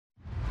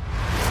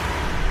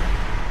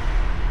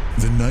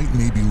The night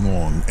may be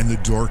long and the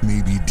dark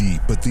may be deep,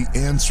 but the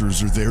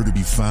answers are there to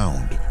be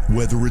found.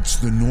 Whether it's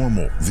the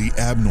normal, the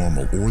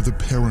abnormal, or the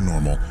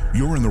paranormal,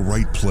 you're in the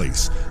right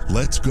place.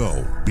 Let's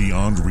go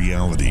beyond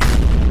reality.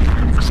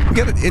 We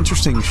got an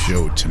interesting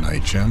show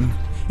tonight, Jim.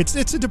 It's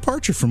a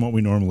departure from what we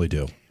normally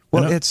do.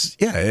 Well,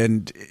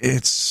 and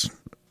it's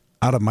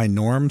out of my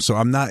norm, so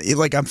I'm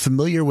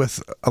familiar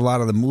with a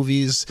lot of the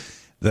movies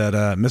that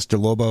Mr.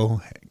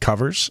 Lobo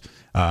covers.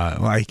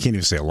 Well, I can't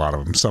even say a lot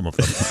of them, some of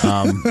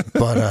them.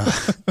 But I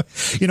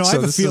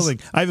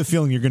have a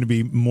feeling you're going to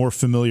be more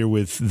familiar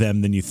with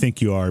them than you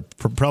think you are.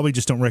 Probably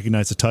just don't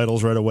recognize the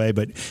titles right away.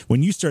 But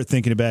when you start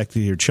thinking back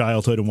to your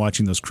childhood and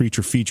watching those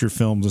creature feature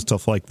films and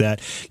stuff like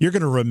that, you're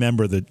going to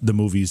remember the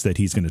movies that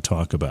he's going to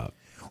talk about.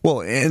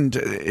 Well, and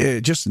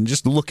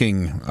just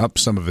looking up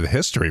some of the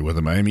history with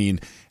him. I mean,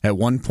 at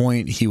one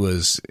point he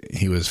was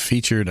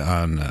featured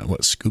on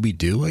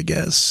Scooby-Doo, I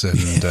guess, and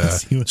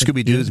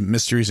Scooby-Doo's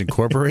Mysteries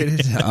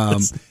Incorporated.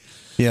 Yes.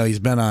 He's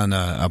been on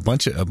a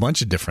bunch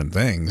of different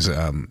things.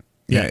 I'm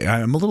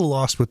a little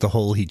lost with the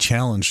whole. He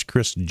challenged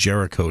Chris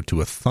Jericho to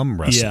a thumb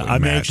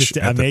wrestling match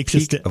at the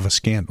peak of a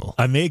scandal.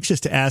 I'm anxious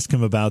to ask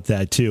him about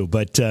that too.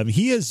 But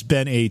he has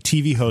been a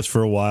TV host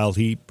for a while.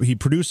 He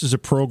produces a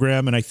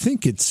program, and I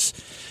think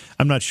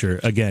I'm not sure.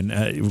 Again,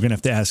 we're going to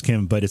have to ask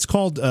him. But it's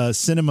called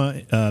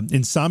Cinema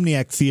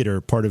Insomniac Theater,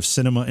 part of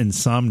Cinema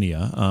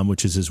Insomnia,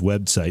 which is his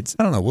website.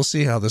 I don't know. We'll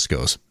see how this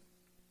goes.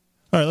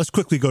 All right, let's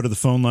quickly go to the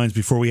phone lines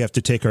before we have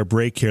to take our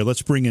break here.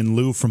 Let's bring in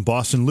Lou from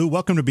Boston. Lou,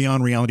 welcome to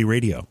Beyond Reality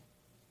Radio.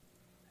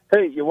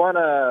 Hey, you want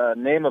a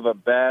name of a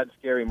bad,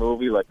 scary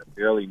movie, like a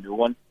fairly new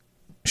one?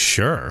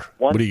 Sure.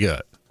 What do you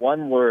got?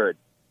 One word,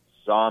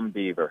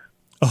 Zombeaver.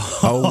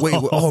 Oh, wait.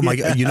 Oh, my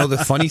God. You know the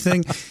funny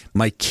thing?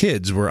 My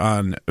kids were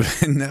on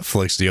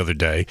Netflix the other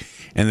day,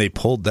 and they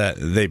pulled that.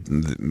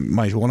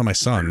 One of my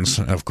sons,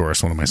 of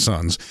course,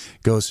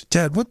 goes,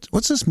 Dad,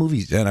 what's this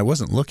movie? And I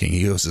wasn't looking.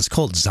 He goes, it's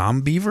called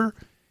Zombeaver?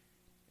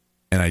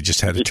 And I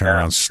just had to turn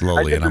around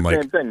slowly, and I'm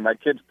like, same thing. My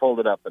kids pulled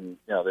it up, and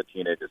they're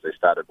teenagers. They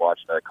started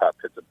watching it. I caught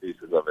bits and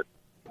pieces of it.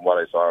 From what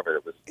I saw of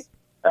it was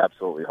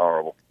absolutely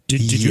horrible.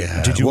 Did you?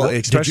 Well,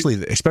 especially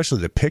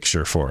the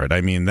picture for it.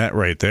 I mean, that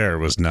right there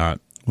was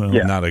not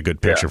a good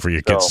picture for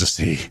your kids to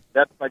see.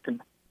 That's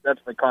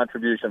my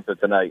contribution for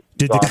tonight.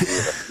 You got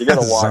to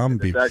watch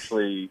it. It's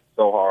actually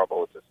so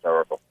horrible. It's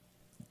hysterical.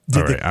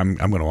 All right, I'm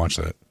going to watch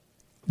that.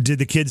 Did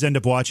the kids end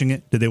up watching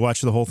it? Did they watch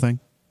the whole thing?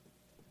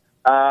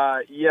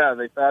 Yeah,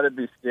 they thought it'd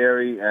be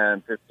scary,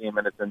 and 15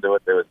 minutes into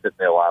it, they were sitting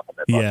there laughing.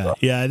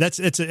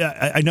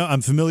 I know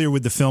I'm familiar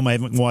with the film. I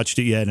haven't watched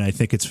it yet, and I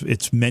think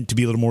it's meant to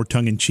be a little more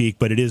tongue in cheek,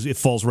 but it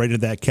falls right into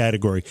that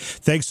category.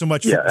 Thanks so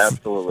much.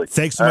 Absolutely.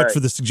 Thanks so much for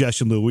the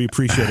suggestion, Lou. We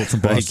appreciate it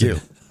from Boston.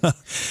 Thank you.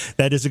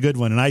 That is a good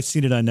one, and I've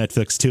seen it on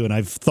Netflix too, and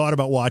I've thought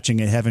about watching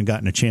it, haven't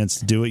gotten a chance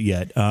to do it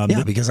yet.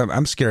 Because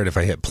I'm scared if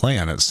I hit play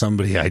on it,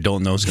 somebody I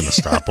don't know is going to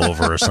stop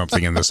over or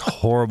something, and this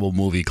horrible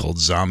movie called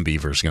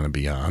Zombeaver is going to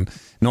be on.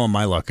 Knowing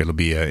my luck, it'll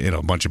be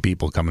a bunch of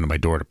people coming to my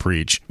door to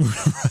preach.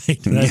 Right,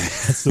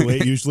 that's the way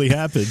it usually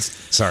happens.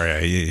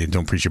 Sorry,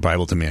 don't preach your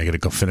Bible to me. I got to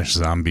go finish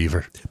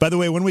Zombeaver. By the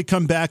way, when we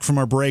come back from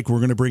our break, we're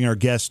going to bring our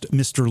guest,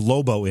 Mr.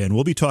 Lobo, in.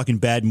 We'll be talking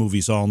bad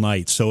movies all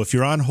night. So if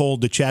you're on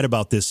hold to chat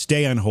about this,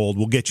 stay on hold.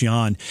 We'll get you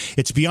on.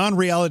 It's Beyond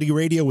Reality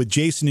Radio with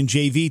Jason and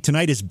JV.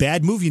 Tonight is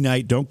Bad Movie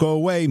Night. Don't go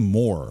away.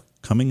 More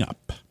coming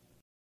up.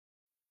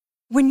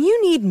 When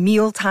you need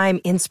mealtime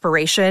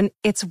inspiration,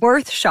 it's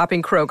worth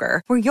shopping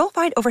Kroger, where you'll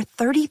find over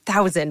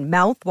 30,000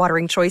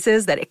 mouth-watering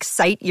choices that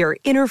excite your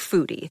inner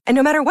foodie. And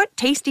no matter what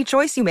tasty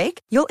choice you make,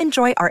 you'll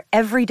enjoy our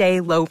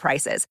everyday low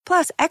prices,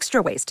 plus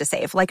extra ways to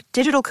save, like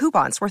digital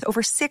coupons worth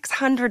over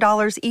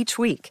 $600 each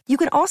week. You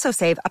can also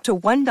save up to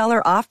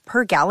 $1 off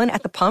per gallon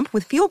at the pump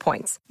with fuel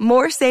points.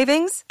 More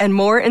savings and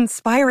more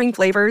inspiring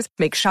flavors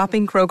make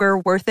shopping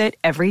Kroger worth it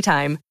every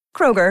time.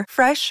 Kroger,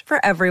 fresh for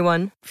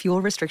everyone.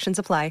 Fuel restrictions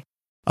apply.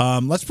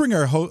 Let's bring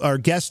our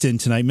guest in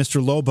tonight,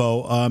 Mr.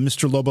 Lobo.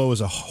 Mr. Lobo is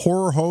a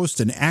horror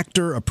host, an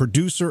actor, a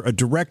producer, a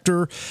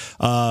director,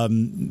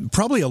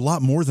 probably a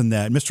lot more than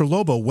that. Mr.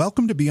 Lobo,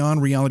 welcome to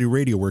Beyond Reality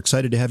Radio. We're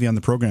excited to have you on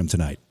the program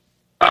tonight.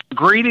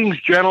 Greetings,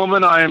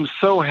 gentlemen. I am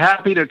so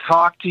happy to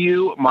talk to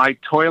you. My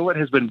toilet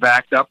has been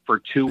backed up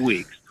for 2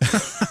 weeks.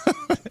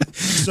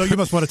 So you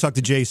must want to talk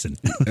to Jason.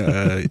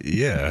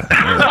 Yeah.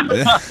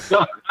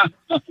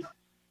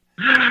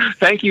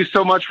 Thank you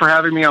so much for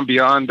having me on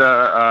Beyond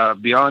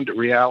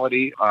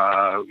Reality.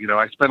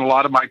 I spend a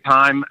lot of my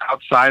time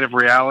outside of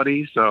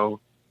reality, so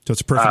it's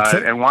a perfect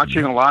fit. And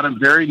watching a lot of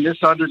very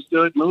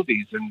misunderstood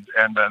movies, and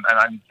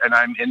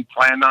I'm in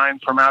Plan 9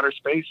 from Outer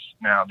Space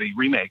now, the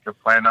remake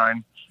of Plan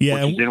 9.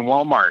 Yeah, which is in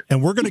Walmart.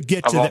 And we're going to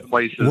get to that.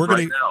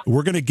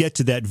 We're going to get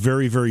to that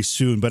very, very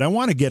soon. But I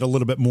want to get a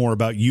little bit more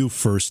about you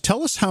first.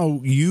 Tell us how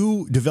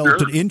you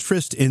developed an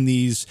interest in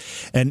these,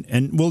 and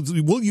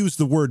we'll use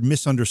the word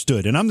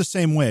misunderstood. And I'm the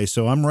same way,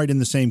 so I'm right in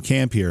the same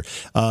camp here.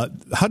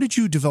 How did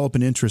you develop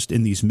an interest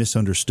in these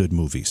misunderstood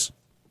movies?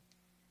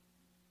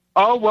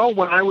 Oh well,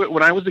 when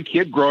I was a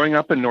kid growing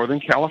up in Northern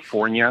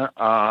California,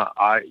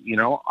 my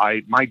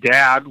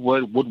dad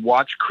would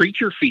watch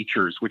Creature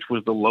Features, which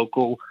was the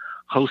local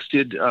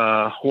hosted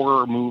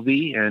horror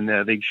movie, and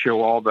they'd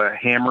show all the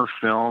Hammer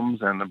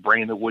films and The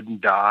Brain That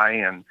Wouldn't Die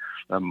and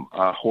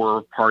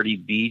Horror Party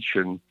Beach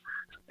and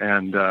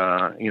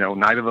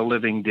Night of the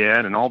Living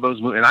Dead and all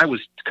those movies. And I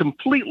was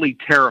completely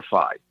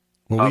terrified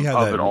of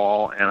it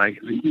all.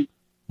 And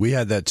we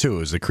had that too. It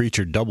was a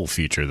Creature double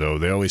feature, though.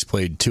 They always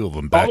played two of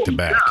them back to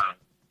back. Yeah.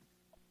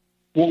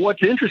 Well,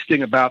 what's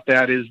interesting about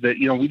that is that,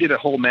 we did a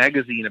whole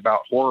magazine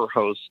about horror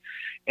hosts,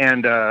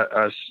 and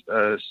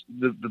the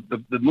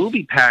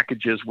movie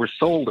packages were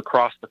sold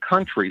across the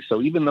country.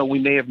 So even though we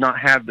may have not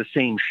had the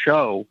same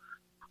show,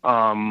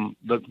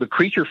 the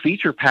Creature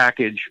feature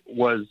package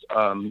was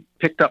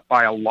picked up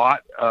by a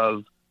lot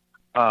of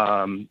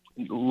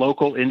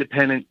local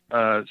independent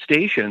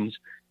stations,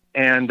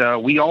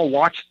 and we all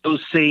watched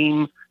those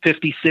same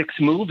 56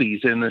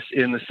 movies in the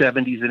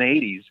 70s and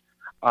 80s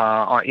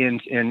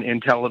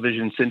in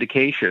television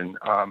syndication.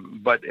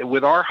 But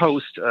with our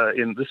host,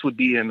 this would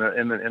be in the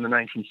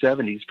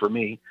 1970s for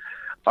me.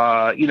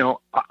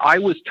 I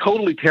was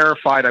totally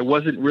terrified. I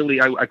wasn't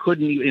really. I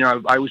couldn't.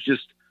 I was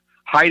just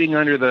hiding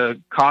under the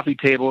coffee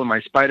table in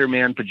my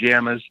Spider-Man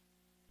pajamas,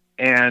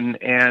 and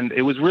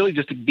it was really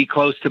just to be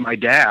close to my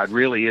dad.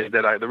 Really,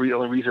 the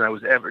only reason I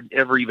was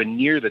ever even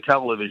near the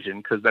television,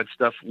 because that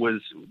stuff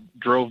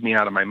drove me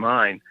out of my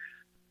mind.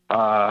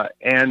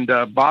 And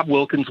Bob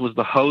Wilkins was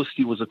the host.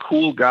 He was a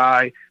cool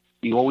guy.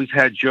 He always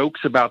had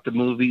jokes about the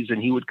movies,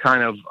 and he would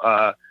kind of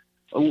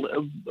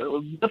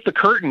lift the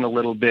curtain a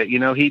little bit.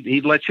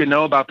 He'd let you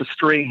know about the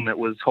string that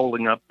was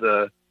holding up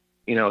the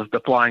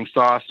flying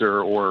saucer,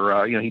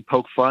 or he'd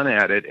poke fun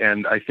at it.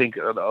 And I think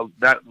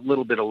that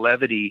little bit of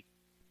levity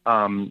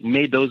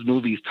made those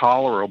movies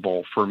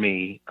tolerable for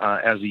me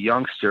as a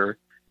youngster.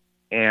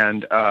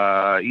 And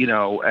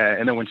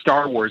and then when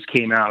Star Wars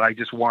came out, I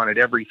just wanted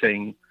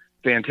everything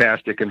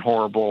fantastic and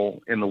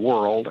horrible in the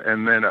world.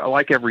 And then,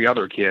 like every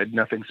other kid,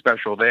 nothing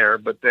special there.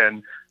 But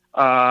then,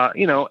 as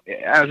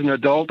an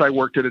adult, I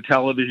worked at a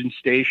television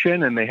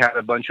station, and they had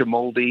a bunch of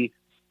moldy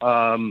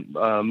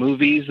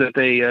movies that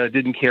they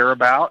didn't care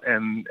about.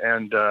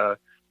 And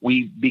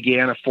we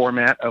began a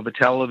format of a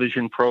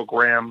television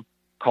program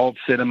called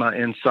Cinema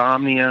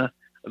Insomnia.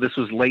 This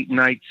was late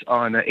nights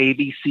on an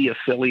ABC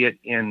affiliate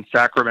in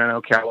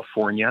Sacramento,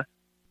 California.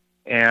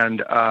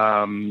 And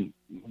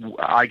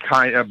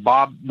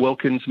Bob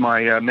Wilkins,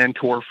 my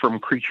mentor from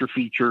Creature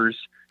Features,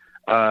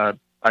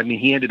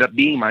 he ended up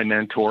being my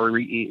mentor.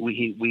 He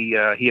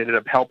ended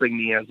up helping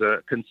me as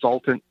a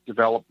consultant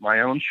develop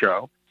my own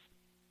show.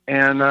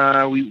 And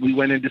we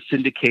went into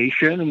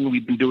syndication, and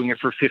we've been doing it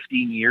for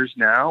 15 years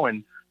now.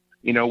 And,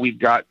 we've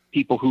got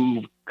people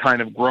who've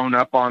kind of grown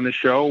up on the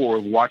show or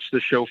watched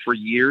the show for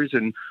years,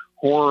 and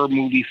horror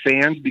movie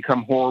fans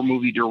become horror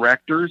movie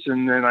directors,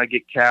 and then I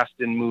get cast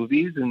in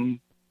movies, and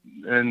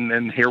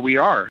here we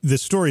are. The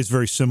story is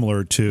very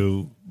similar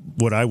to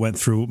what I went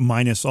through,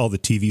 minus all the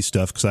TV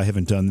stuff, because I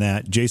haven't done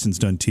that. Jason's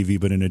done TV,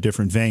 but in a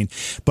different vein.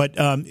 But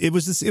it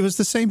was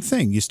the same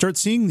thing. You start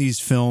seeing these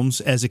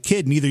films as a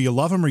kid, and either you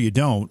love them or you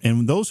don't.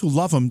 And those who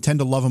love them tend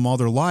to love them all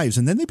their lives,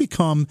 and then they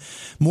become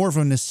more of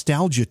a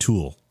nostalgia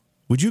tool.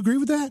 Would you agree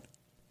with that?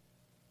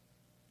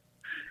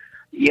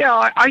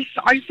 Yeah, I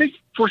think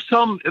for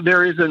some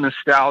there is a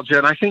nostalgia,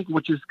 and I think,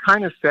 which is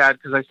kind of sad,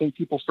 because I think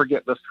people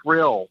forget the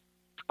thrill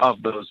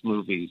of those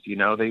movies.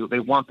 They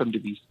want them to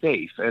be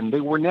safe, and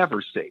they were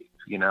never safe.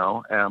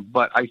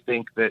 But I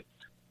think that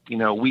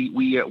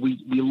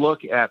we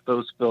look at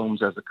those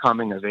films as a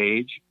coming of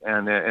age,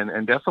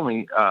 and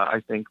definitely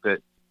I think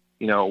that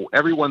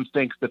everyone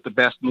thinks that the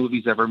best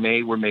movies ever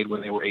made were made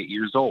when they were 8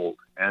 years old,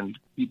 and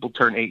people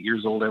turn 8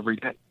 years old every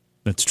day.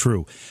 That's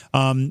true.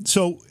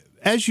 So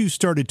as you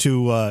started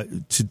to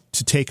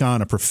take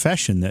on a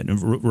profession that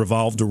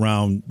revolved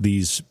around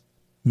these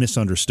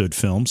misunderstood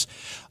films,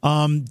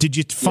 did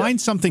you find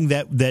something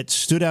that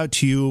stood out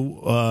to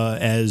you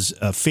as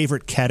a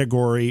favorite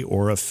category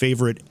or a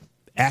favorite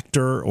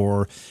actor?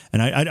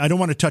 And I don't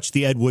want to touch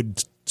the Ed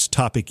Wood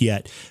topic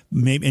yet,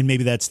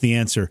 maybe that's the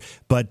answer,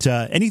 but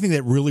anything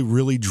that really,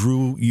 really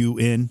drew you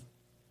in?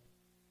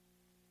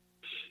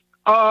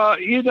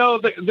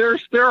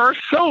 There are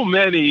so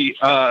many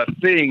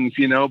things,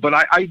 but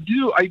I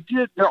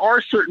did. There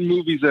are certain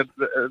movies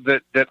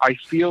that I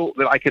feel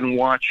that I can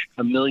watch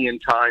a million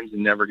times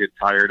and never get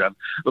tired of.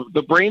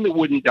 The Brain That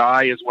Wouldn't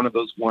Die is one of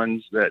those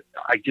ones that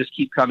I just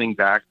keep coming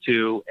back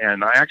to,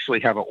 and I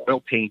actually have an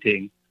oil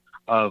painting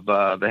of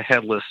the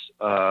headless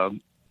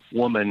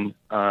woman,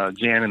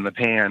 Jan in the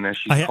Pan, as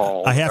she's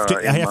called. I have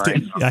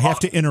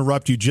to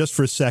interrupt you just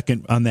for a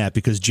second on that,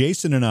 because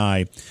Jason and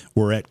I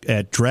were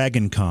at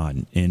Dragon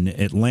Con in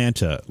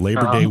Atlanta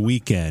Labor Day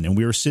weekend, and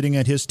we were sitting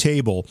at his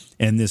table,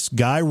 and this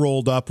guy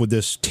rolled up with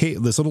this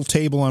little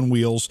table on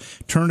wheels,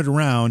 turned it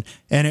around,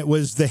 and it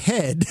was the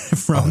head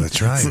from. Oh,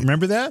 that's right.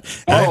 Remember that?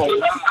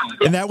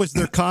 And that was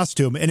their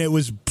costume, and it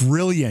was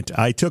brilliant.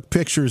 I took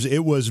pictures.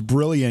 It was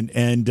brilliant,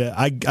 and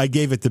I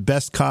gave it the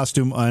best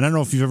costume. And I don't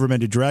know if you've ever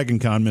been to Dragon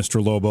Con,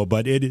 Mr. Lobo,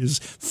 but it is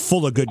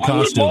full of good I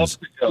would love costumes.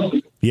 to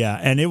go. Yeah,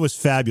 and it was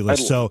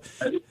fabulous. So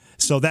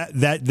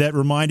that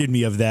reminded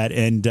me of that,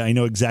 and I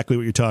know exactly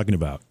what you're talking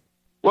about.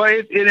 Well,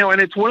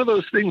 and it's one of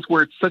those things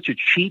where it's such a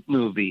cheap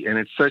movie and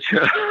it's such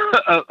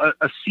a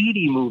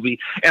seedy movie.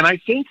 And I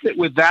think that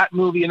with that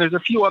movie, and there's a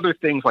few other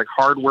things like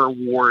Hardware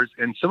Wars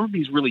and some of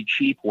these really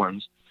cheap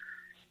ones,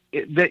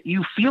 that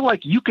you feel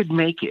like you could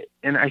make it.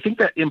 And I think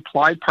that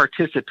implied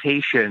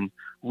participation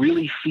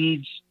really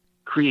feeds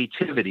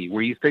creativity,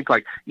 where you think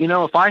like,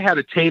 if I had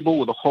a table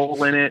with a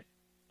hole in it,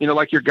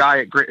 like your guy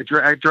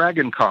at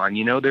Dragon Con,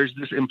 there's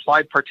this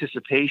implied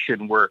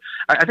participation where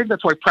I think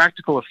that's why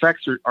practical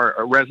effects are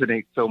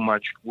resonate so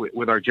much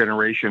with our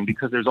generation,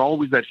 because there's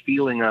always that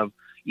feeling of,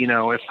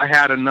 if I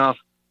had enough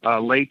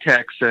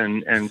latex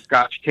and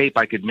Scotch tape,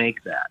 I could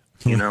make that.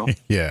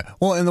 Yeah.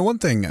 Well, and the one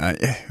thing,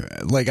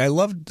 I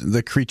loved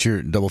the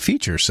Creature double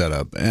feature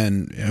setup,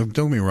 and don't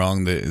get me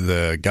wrong,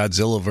 the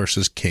Godzilla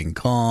versus King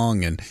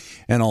Kong and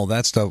all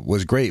that stuff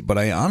was great. But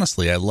I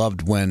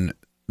loved when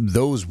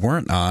those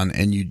weren't on,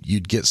 and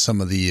you'd get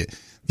some of the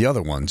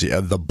other ones,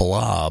 the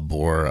Blob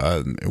or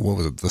what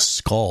was it, the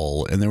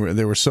Skull, and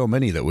there were so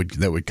many that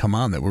would come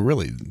on that were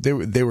really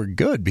they were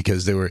good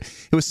because it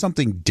was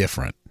something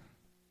different.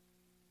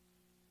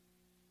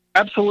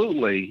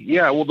 Absolutely,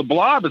 yeah. Well, the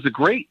Blob is a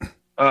great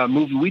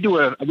movie. We do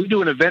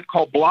an event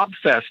called Blob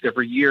Fest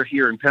every year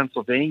here in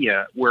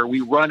Pennsylvania, where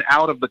we run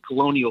out of the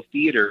Colonial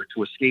Theater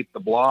to escape the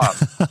Blob.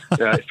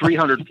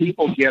 300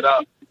 people get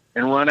up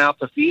and run out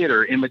the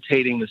theater,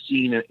 imitating the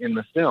scene in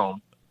the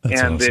film.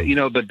 That's and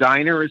awesome. The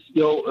diner is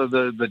still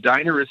the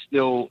diner is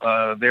still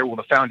there. Well,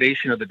 the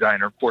foundation of the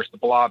diner, of course, the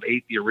Blob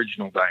ate the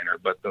original diner,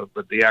 but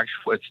the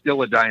actual, it's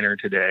still a diner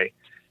today.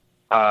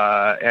 In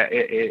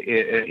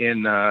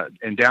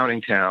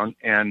Downingtown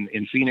and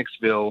in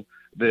Phoenixville,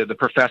 the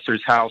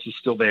professor's house is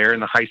still there,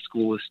 and the high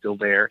school is still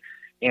there,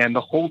 and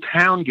the whole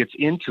town gets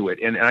into it.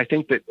 And I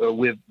think that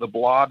with the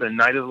Blob and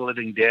Night of the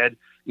Living Dead,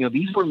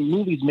 these were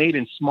movies made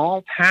in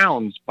small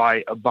towns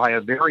by a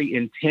very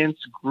intense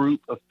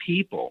group of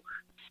people,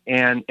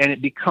 and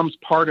it becomes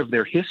part of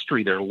their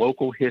history, their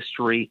local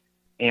history.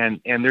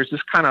 And there's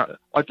this kind of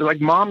like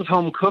Mom's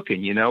Home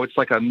Cooking, it's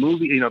like a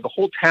movie, the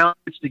whole town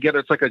gets together.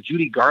 It's like a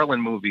Judy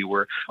Garland movie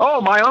where,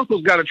 my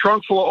uncle's got a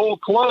trunk full of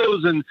old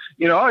clothes, and,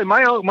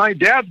 my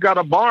dad's got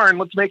a barn.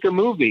 Let's make a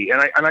movie.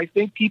 And I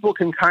think people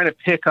can kind of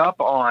pick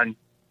up on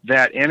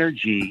that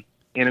energy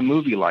in a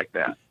movie like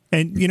that.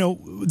 And,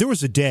 there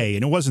was a day,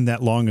 and it wasn't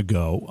that long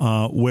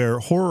ago, where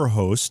horror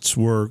hosts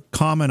were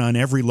common on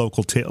every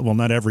local, well,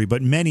 not every,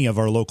 but many of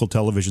our local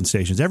television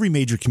stations. Every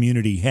major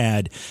community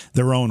had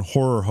their own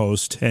horror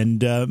host,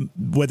 and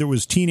whether it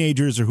was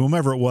teenagers or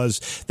whomever it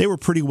was, they were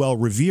pretty well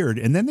revered.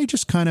 And then they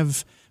just kind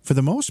of, for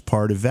the most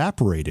part,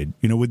 evaporated,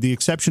 with the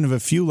exception of a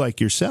few like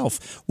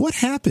yourself. What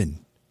happened?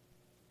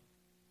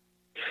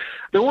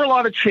 There were a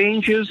lot of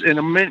changes, and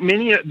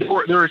many.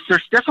 There's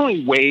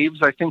definitely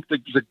waves. I think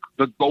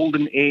the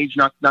golden age.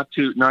 Not.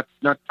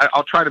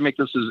 I'll try to make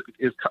this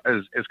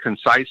as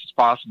concise as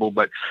possible.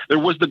 But there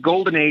was the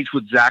golden age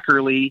with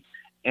Zachary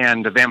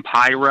and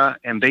Vampira,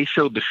 and they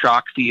showed the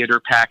shock theater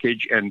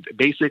package. And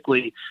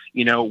basically,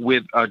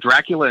 with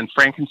Dracula and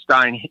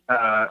Frankenstein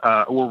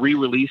were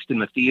re-released in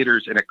the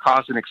theaters, and it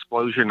caused an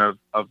explosion of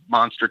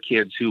monster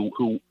kids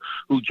who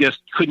just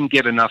couldn't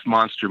get enough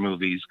monster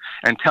movies.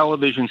 And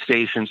television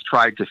stations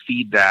tried to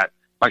feed that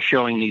by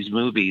showing these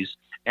movies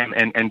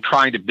and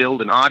trying to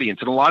build an audience.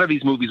 And a lot of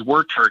these movies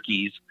were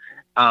turkeys.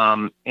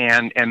 And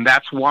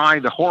that's why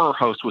the horror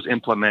host was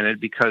implemented,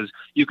 because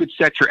you could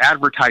set your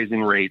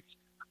advertising rates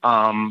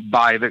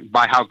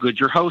by how good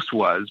your host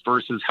was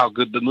versus how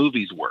good the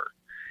movies were.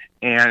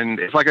 And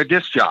it's like a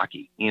disc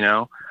jockey,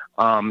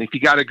 if you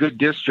got a good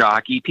disc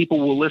jockey, people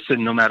will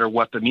listen no matter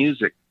what the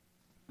music,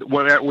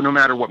 no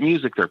matter what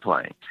music they're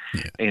playing,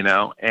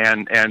 So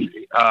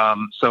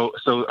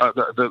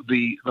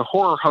the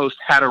horror host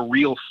had a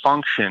real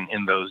function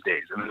in those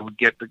days, and they would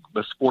get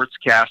the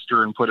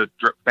sportscaster and put a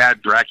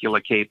bad Dracula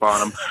cape on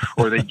them,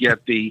 or they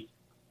get the,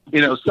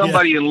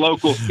 somebody in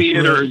local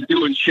theater is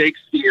doing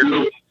Shakespeare,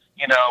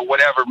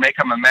 whatever, make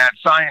them a mad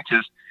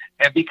scientist.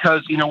 And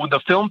because, when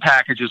the film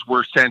packages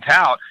were sent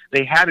out,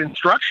 they had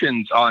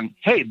instructions on,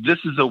 hey, this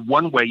is a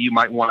one way you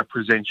might want to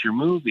present your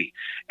movie.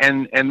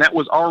 And that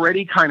was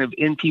already kind of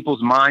in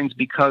people's minds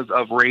because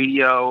of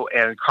radio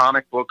and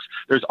comic books.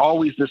 There's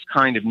always this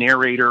kind of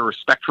narrator or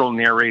spectral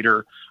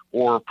narrator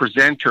or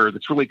presenter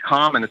that's really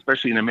common,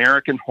 especially in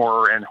American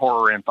horror and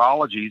horror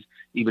anthologies,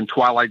 even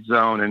Twilight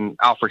Zone and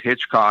Alfred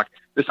Hitchcock,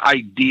 this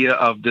idea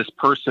of this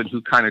person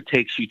who kind of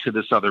takes you to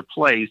this other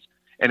place.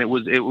 And it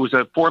was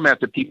a format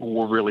that people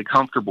were really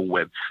comfortable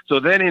with. So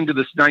then into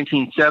the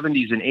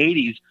 1970s and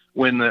 80s,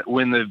 when the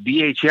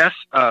VHS,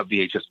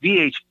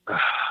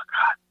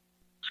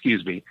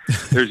 excuse me,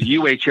 there's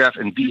UHF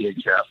and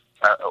VHF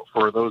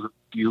for those of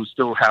you who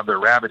still have their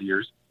rabbit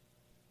ears.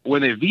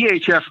 When the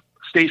VHF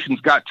stations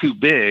got too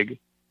big,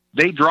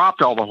 they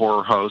dropped all the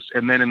horror hosts,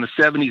 and then in the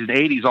 70s and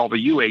 80s, all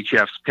the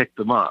UHFs picked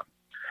them up.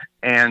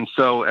 And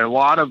so a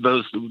lot of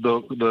those,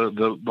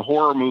 the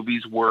horror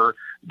movies were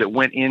that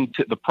went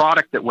into the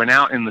product that went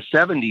out in the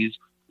 70s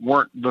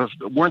weren't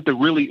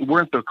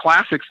the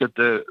classics that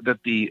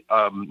the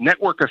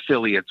network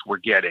affiliates were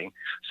getting.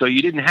 So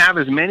you didn't have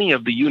as many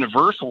of the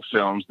Universal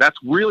films. That's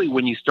really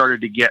when you started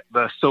to get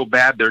the So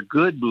Bad They're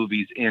Good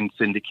movies in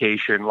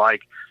syndication,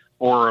 like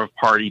Horror of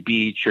Party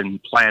Beach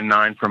and Plan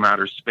 9 from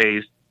Outer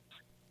Space.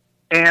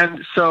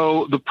 And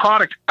so the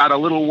product got a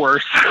little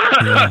worse,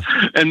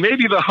 and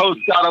maybe the host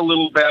got a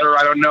little better.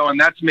 I don't know. And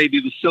that's maybe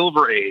the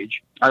Silver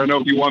Age. I don't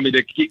know if you want me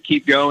to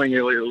keep going,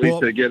 at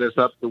least to get us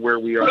up to where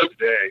we are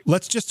today.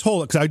 Let's just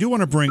hold it, because I do want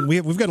to bring,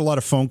 we've got a lot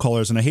of phone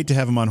callers, and I hate to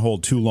have them on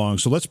hold too long.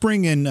 So let's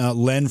bring in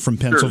Len from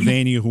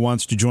Pennsylvania, who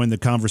wants to join the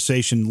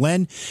conversation.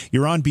 Len,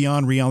 you're on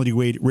Beyond Reality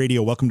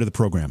Radio. Welcome to the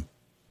program.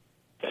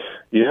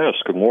 Yes,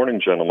 good morning,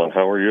 gentlemen.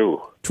 How are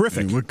you?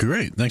 Terrific. We're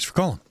great. Thanks for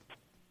calling.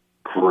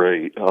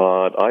 Great.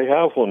 I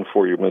have one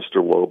for you, Mr.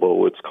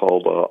 Lobo. It's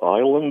called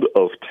Island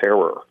of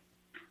Terror.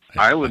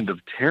 Island of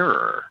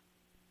Terror?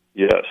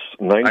 Yes,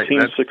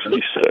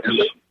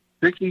 1966.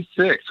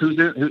 66. Who's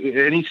in,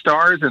 any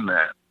stars in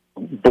that?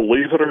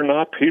 Believe it or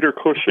not, Peter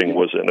Cushing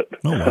was in it.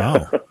 Oh,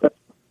 wow.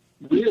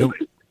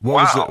 Really?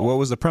 What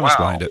was the premise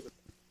behind it?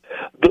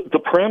 The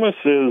premise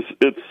is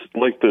it's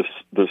like this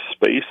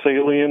space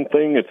alien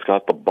thing. It's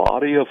got the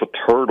body of a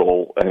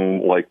turtle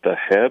and like the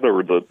head, or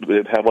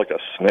it had like a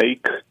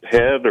snake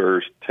head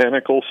or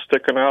tentacles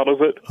sticking out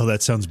of it. Oh,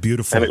 that sounds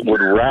beautiful. And it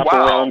would wrap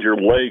around your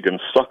leg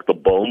and suck the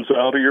bones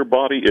out of your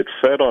body. It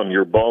fed on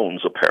your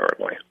bones,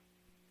 apparently.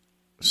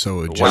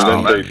 So it just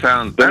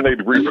then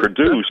they'd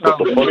reproduce, but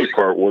the funny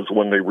part was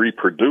when they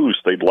reproduced,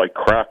 they'd like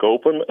crack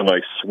open, and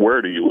I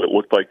swear to you, it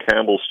looked like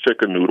Campbell's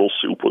chicken noodle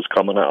soup was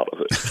coming out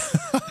of it.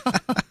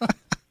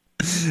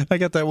 I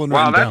got that one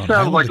written down. Wow, that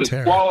sounds like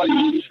a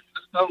quality.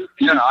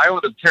 Yeah,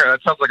 Island of Terror.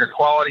 That sounds like a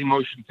quality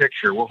motion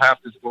picture. We'll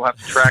have to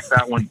track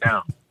that one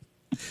down.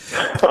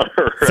 All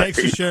right. Thanks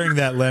for sharing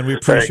that, Len. We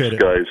appreciate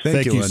Thanks, it. guys.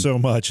 Thank you Len. so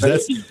much.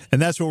 That's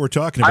what we're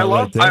talking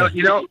about.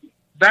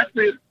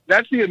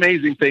 That's the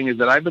amazing thing, is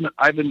that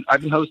I've been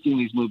hosting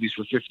these movies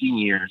for 15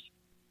 years,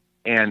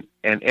 and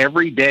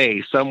every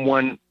day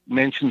someone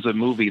mentions a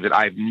movie that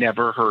I've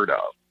never heard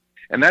of.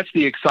 And that's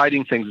the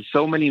exciting thing.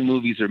 So many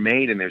movies are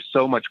made, and there's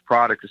so much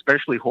product,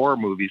 especially horror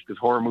movies, because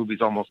horror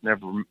movies almost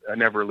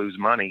never lose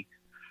money.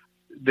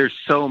 There's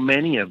so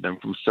many of them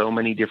from so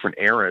many different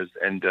eras,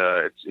 and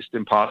it's just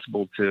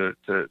impossible to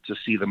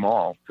see them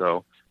all.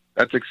 So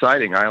that's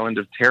exciting. Island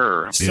of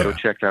Terror. Go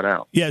check that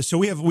out. Yeah, so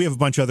we have a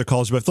bunch of other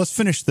calls, but let's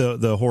finish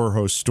the horror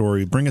host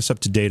story. Bring us up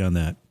to date on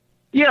that.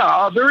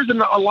 Yeah, there isn't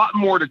a lot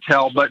more to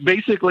tell, but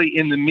basically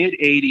in the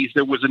mid-'80s,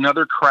 there was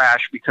another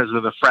crash because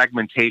of the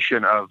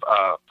fragmentation of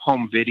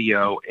home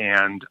video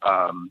and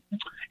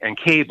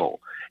cable.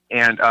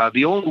 And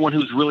the only one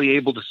who's really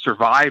able to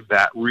survive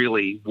that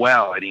really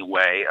well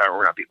anyway,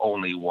 or not the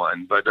only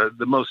one, but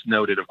the most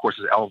noted, of course,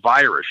 is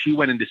Elvira. She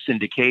went into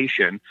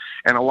syndication,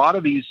 and a lot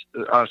of these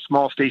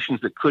small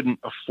stations that couldn't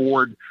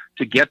afford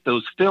to get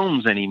those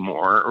films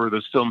anymore, or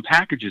those film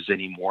packages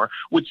anymore,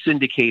 would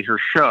syndicate her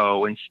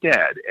show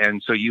instead.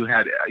 And so you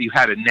had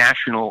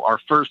our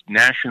first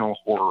national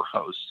horror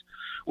host,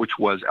 which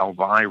was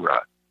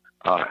Elvira.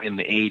 In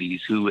the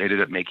 80s, who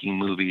ended up making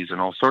movies and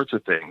all sorts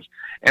of things.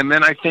 And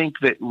then I think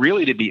that,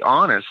 really, to be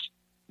honest,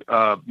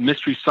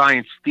 Mystery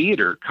Science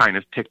Theater kind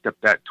of picked up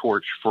that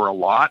torch for a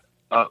lot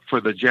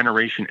for the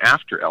generation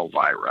after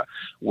Elvira,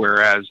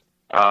 whereas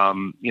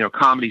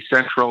Comedy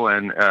Central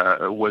and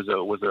was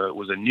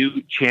a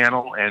new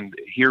channel, and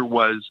here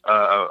was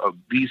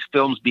these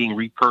films being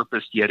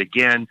repurposed yet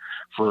again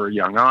for a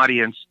young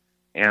audience.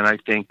 And I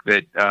think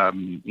that,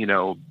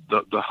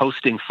 the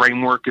hosting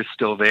framework is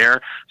still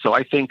there. So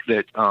I think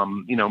that,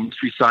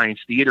 Mystery Science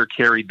Theater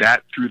carried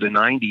that through the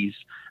 90s.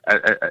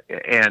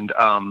 And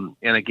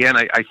again,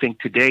 I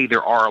think today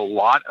there are a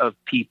lot of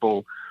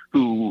people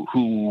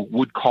who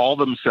would call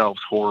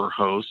themselves horror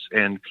hosts,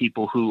 and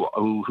people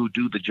who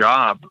do the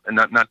job, and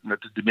not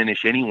to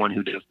diminish anyone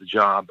who does the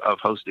job of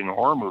hosting a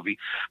horror movie,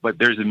 but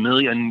there's a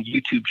million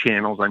YouTube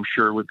channels, I'm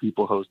sure, with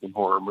people hosting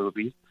horror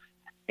movies.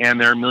 And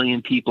there are a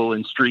million people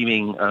in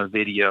streaming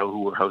video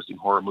who are hosting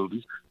horror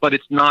movies, but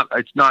it's not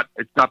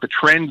the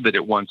trend that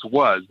it once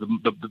was.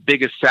 The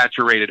biggest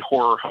saturated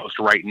horror host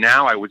right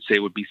now, I would say,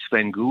 would be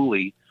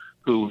Svengoolie,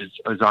 who is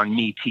on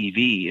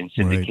MeTV in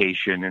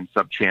syndication and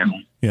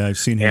subchannel. Yeah, I've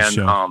seen his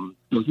show.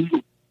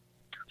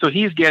 So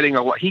he's getting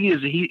a lot.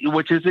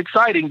 Which is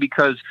exciting,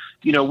 because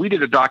we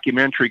did a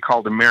documentary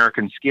called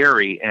American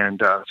Scary, and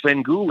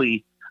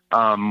Svengoolie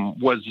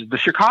was the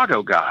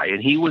Chicago guy,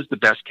 and he was the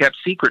best kept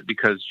secret,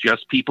 because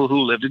just people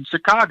who lived in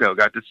Chicago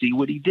got to see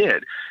what he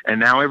did, and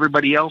now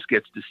everybody else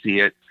gets to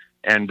see it.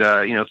 And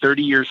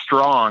 30 years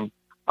strong,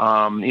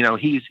 I'm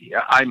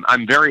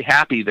very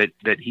happy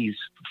that he's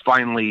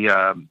finally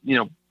the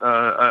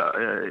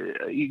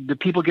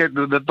people get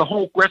the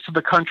whole rest of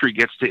the country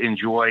gets to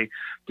enjoy,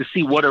 to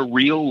see what a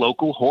real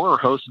local horror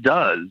host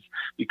does,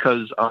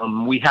 because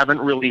we haven't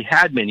really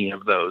had many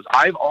of those.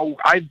 I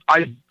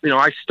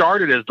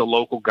started as the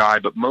local guy,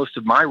 but most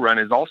of my run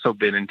has also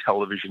been in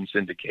television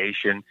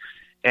syndication,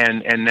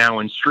 and now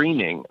in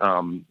streaming.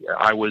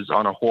 I was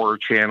on a horror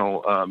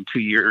channel 2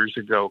 years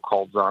ago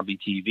called Zombie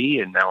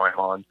TV, and now I'm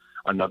on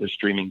another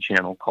streaming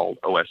channel called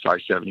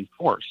OSI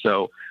 74.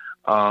 So,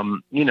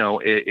 that's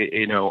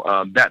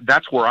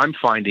where I'm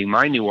finding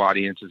my new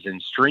audiences in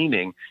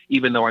streaming.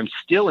 Even though I'm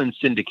still in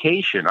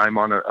syndication, I'm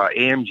on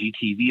AMG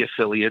TV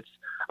affiliates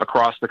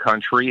across the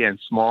country, and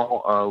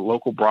small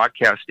local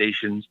broadcast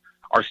stations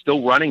are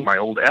still running my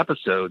old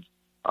episodes.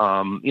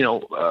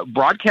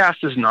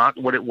 Broadcast is not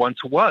what it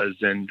once was.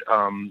 And,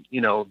 a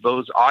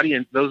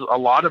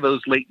lot of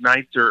those late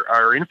nights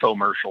are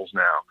infomercials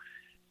now,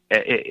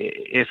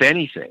 if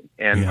anything.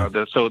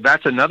 And so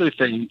that's another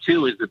thing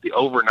too, is that the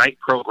overnight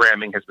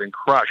programming has been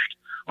crushed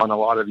on a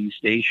lot of these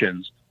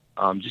stations.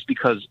 Just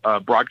because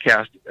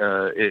broadcast,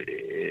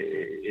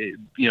 they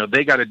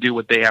got to do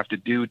what they have to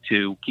do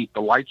to keep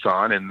the lights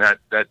on, and that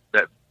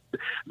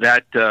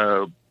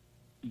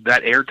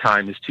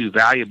airtime is too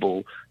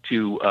valuable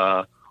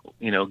to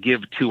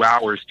give 2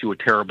 hours to a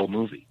terrible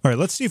movie. All right,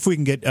 let's see if we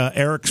can get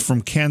Eric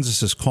from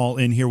Kansas's call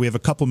in here. We have a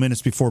couple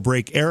minutes before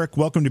break. Eric,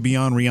 welcome to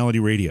Beyond Reality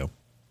Radio.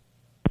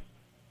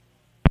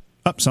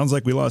 Sounds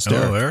like we lost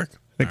Hello, Eric.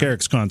 I think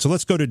Eric's gone. So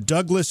let's go to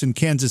Douglas in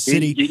Kansas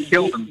City. He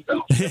killed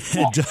himself.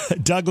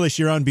 Douglas,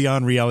 you're on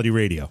Beyond Reality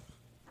Radio.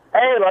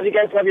 Hey, love you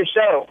guys. Love your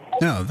show.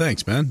 No,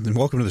 thanks, man. And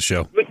welcome to the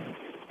show.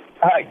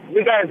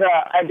 You guys,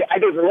 I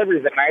do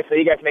deliveries at night, so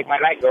you guys make my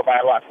night go by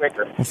a lot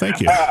quicker. Well, thank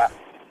you. I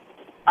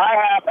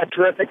have a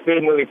terrific B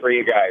movie for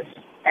you guys.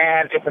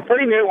 And it's a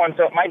pretty new one,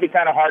 so it might be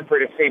kind of hard for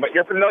you to see. But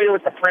you're familiar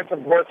with The Prince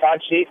of Gore,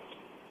 Todd Sheets?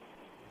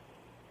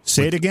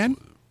 Say it again?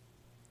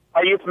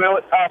 Are you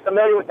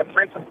familiar with The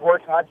Prince of Gore,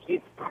 Todd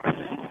Sheets?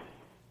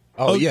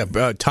 Oh, yeah,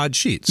 Todd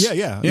Sheets.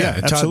 Yeah,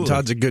 absolutely.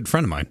 Todd's a good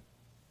friend of mine.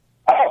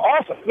 Oh,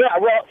 awesome. Yeah,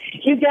 well,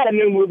 he's got a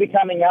new movie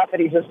coming out that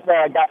he just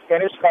got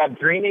finished called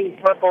Dreaming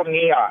Purple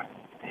Neon.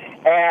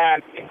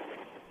 And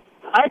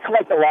I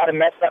collect a lot of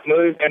messed up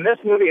movies, and this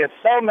movie is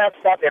so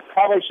messed up it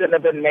probably shouldn't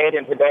have been made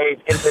in today's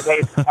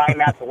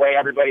climate, the way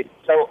everybody's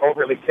so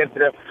overly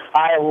sensitive.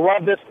 I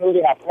love this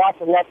movie. I have lots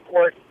of love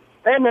for it.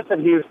 They must have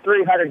used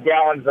 300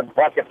 gallons of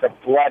buckets of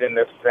blood in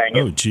this thing.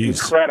 Oh, it's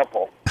geez.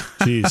 incredible.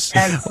 Jeez.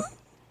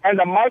 And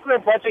the micro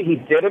budget he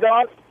did it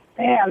on,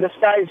 man, this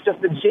guy's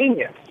just a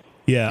genius.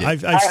 Yeah,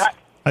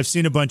 I've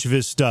seen a bunch of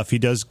his stuff. He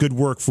does good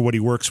work for what he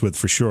works with,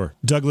 for sure.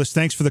 Douglas,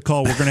 thanks for the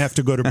call. We're going to have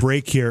to go to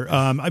break here.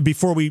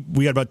 Before we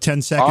got about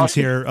 10 seconds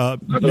here.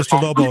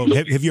 Mr. Lobo,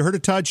 have you heard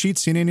of Todd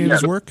Sheets? Seen any of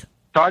his work?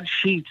 Todd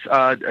Sheets,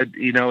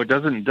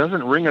 it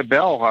doesn't ring a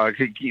bell.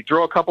 Can you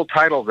throw a couple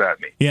titles at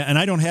me? Yeah, and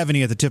I don't have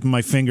any at the tip of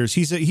my fingers.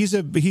 He's an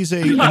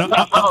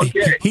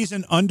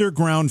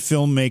underground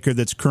filmmaker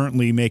that's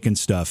currently making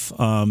stuff,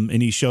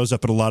 and he shows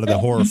up at a lot of the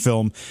horror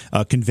film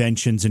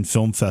conventions and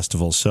film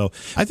festivals. So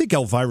I think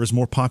Elvira's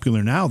more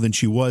popular now than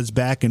she was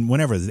back in the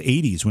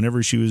 80s,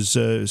 whenever she was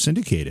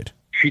syndicated.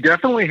 She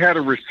definitely had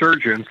a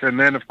resurgence, and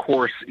then, of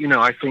course,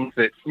 I think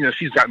that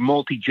she's got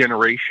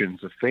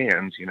multi-generations of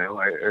fans.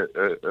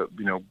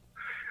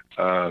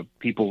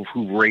 People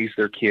who raise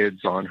their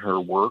kids on her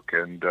work,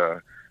 and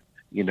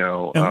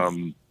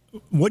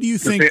what do you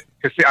think?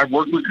 I've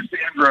worked with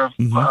Cassandra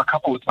a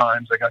couple of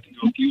times. I got to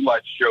do a few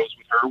live shows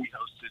with her. We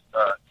hosted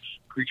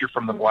Creature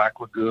from the Black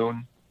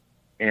Lagoon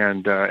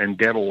and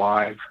Dead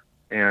Alive.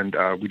 And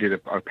we did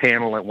a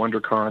panel at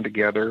WonderCon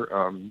together.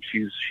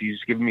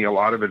 She's given me a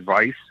lot of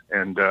advice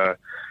and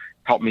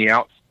helped me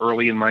out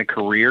early in my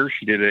career.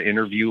 She did an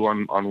interview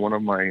on one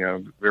of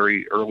my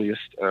very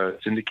earliest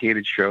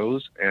syndicated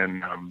shows,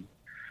 and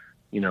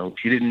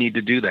she didn't need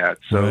to do that.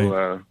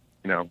 So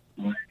right.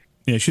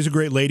 Yeah, she's a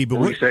great lady. But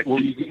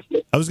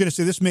I was going to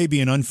say, this may be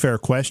an unfair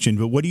question,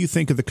 but what do you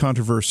think of the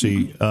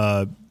controversy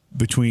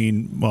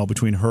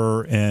between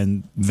her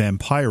and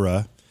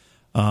Vampira?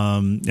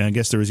 And I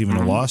guess there was even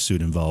a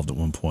lawsuit involved at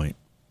one point.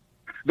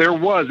 There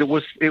was. It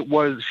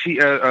was. She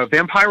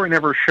Vampira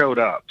never showed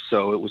up,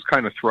 so it was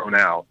kind of thrown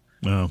out.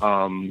 Oh.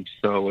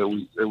 So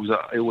it was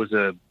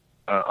a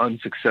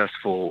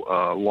unsuccessful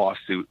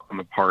lawsuit on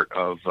the part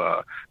of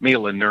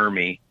Mila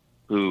Nurmi,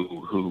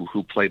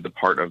 who played the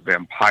part of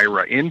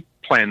Vampira in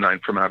Plan 9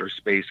 from Outer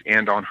Space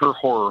and on her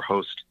horror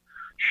host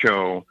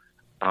show,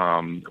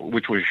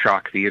 which was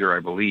Shock Theater,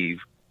 I believe.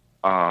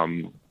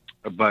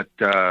 But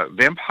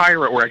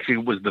Vampira, or actually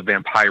it was the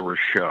Vampira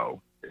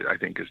Show, I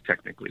think is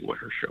technically what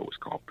her show was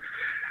called.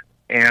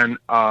 And,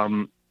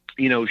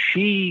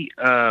 she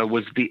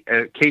was the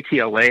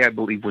KTLA, I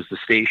believe, was the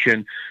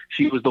station.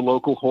 She was the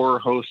local horror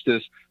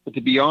hostess. But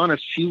to be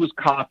honest, she was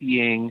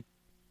copying,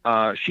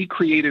 she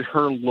created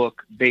her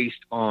look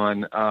based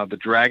on the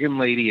Dragon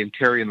Lady and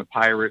Terry and the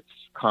Pirates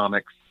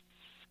comics,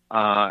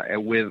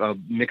 with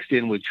mixed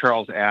in with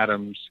Charles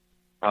Adams.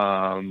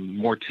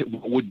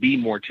 Would be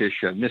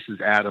Morticia,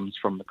 Mrs. Adams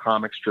from the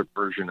comic strip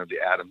version of the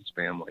Addams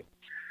Family.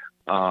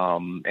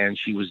 And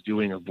she was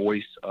doing a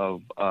voice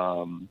of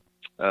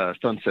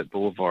Sunset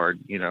Boulevard.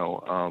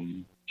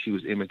 She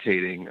was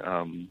imitating,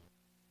 I'm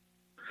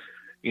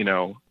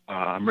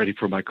ready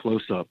for my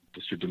close-up,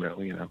 Mr.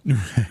 DeMille,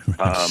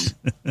 Right.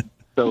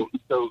 So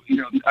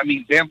also, I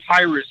mean,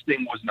 Vampirus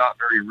thing was not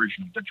very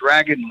original. The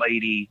Dragon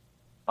Lady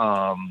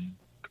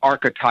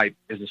archetype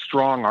is a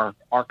strong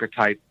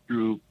archetype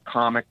through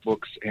comic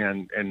books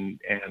and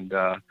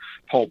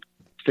pulp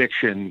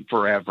fiction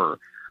forever.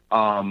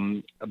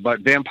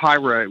 But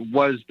Vampira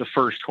was the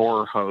first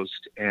horror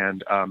host,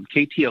 and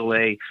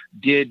KTLA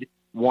did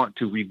want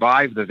to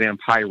revive the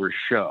Vampira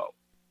show.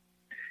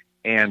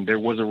 And there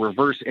was a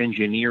reverse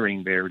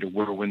engineering there to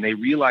where when they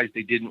realized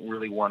they didn't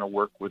really want to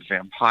work with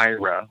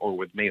Vampira or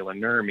with Maila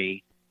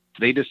Nurmi,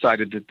 they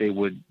decided that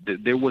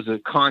there was a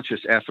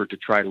conscious effort to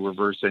try to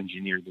reverse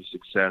engineer the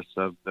success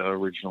of the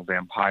original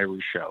Vampira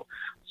show.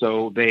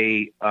 So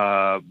they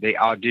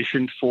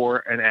auditioned for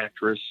an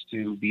actress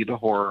to be the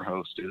horror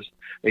hostess.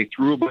 They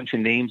threw a bunch of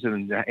names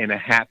in a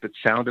hat that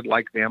sounded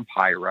like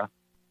Vampira,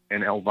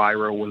 and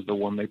Elvira was the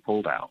one they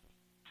pulled out.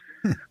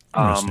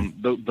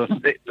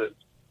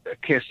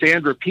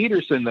 Cassandra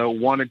Peterson, though,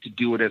 wanted to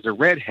do it as a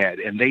redhead,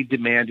 and they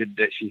demanded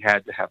that she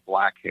had to have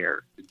black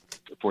hair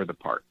for the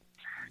part.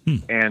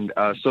 And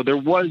so there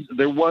was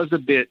a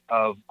bit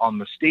of on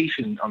the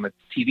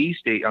TV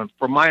station.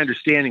 From my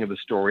understanding of the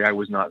story, I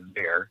was not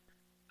there.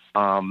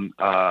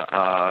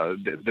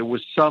 There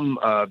was some.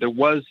 I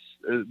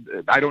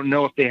don't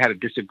know if they had a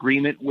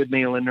disagreement with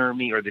Maila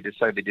Nurmi or they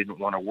decided they didn't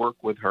want to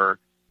work with her.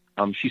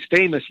 She's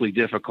famously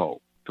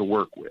difficult to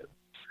work with.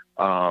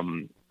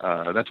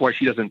 That's why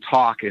she doesn't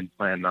talk in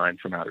Plan 9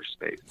 from Outer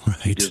Space. Right.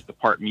 She does the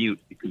part mute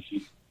because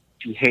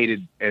she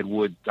hated Ed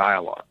Wood's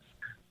dialogue.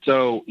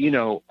 So,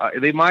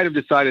 they might have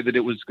decided that they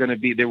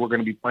were going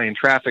to be playing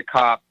traffic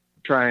cop,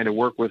 trying to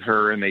work with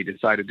her, and they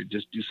decided to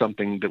just do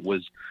something that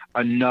was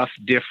enough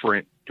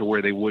different to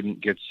where they wouldn't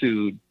get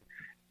sued.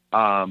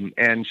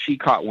 And she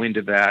caught wind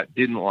of that,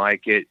 didn't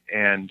like it,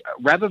 and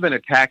rather than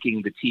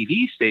attacking the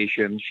TV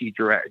station, she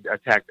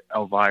attacked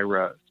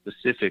Elvira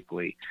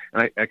specifically,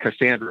 and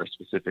Cassandra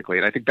specifically.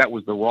 And I think that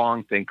was the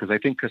wrong thing, because I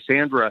think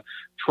Cassandra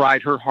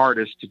tried her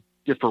hardest to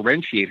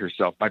differentiate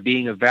herself by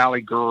being a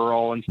valley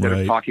girl instead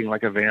of talking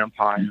like a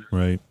vampire.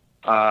 Right.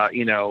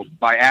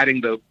 By adding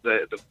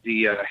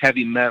the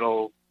heavy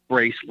metal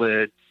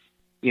bracelet.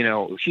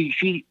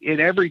 She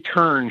in every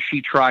turn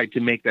she tried to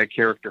make that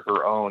character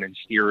her own and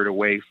steer it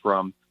away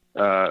from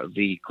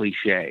the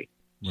cliche.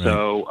 Right.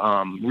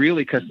 So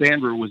really,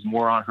 Cassandra was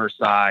more on her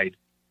side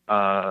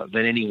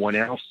than anyone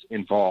else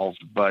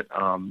involved. But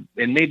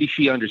and maybe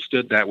she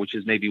understood that, which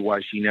is maybe why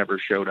she never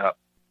showed up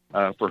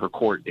for her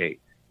court date.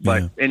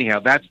 But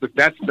anyhow, that's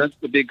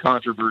the big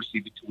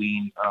controversy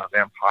between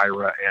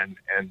Vampira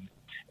and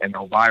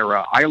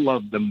Elvira. I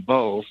love them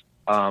both.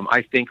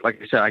 I think,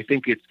 like I said, I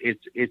think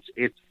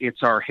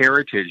it's our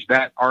heritage.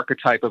 That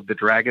archetype of the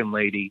Dragon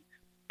Lady.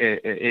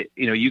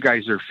 You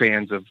guys are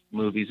fans of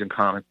movies and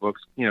comic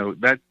books.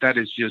 That's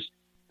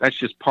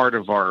just part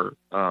of our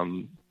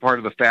part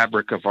of the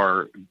fabric of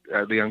our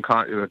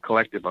the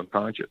collective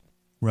unconscious.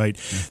 Right.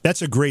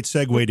 That's a great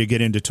segue to get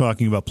into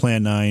talking about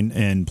Plan 9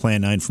 and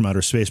Plan 9 from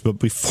Outer Space. But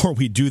before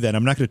we do that,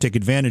 I'm not going to take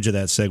advantage of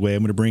that segue. I'm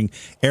going to bring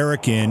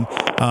Eric in.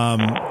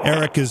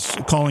 Eric is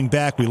calling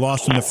back. We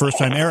lost him the first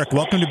time. Eric,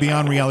 welcome to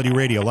Beyond Reality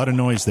Radio. A lot of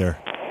noise there.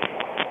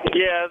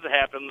 Yeah, it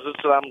happens.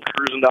 I'm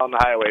cruising down the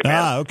highway, man.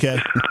 Ah, okay.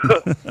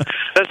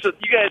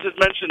 You guys had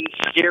mentioned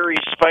scary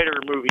spider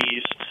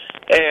movies,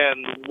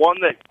 and one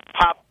that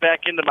popped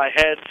back into my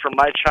head from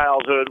my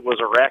childhood was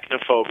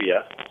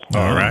Arachnophobia. Oh,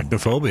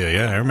 Arachnophobia,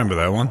 yeah, I remember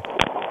that one.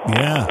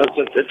 Yeah.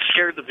 It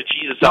scared the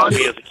bejesus out of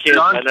me as a kid.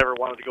 I never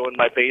wanted to go in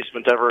my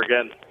basement ever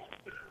again.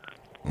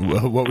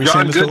 What were you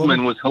John saying,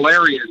 Goodman was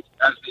hilarious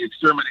as the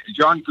exterminator.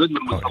 John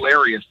Goodman was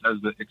hilarious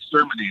as the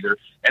exterminator.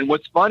 And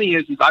what's funny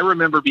is I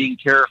remember being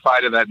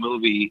terrified of that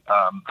movie.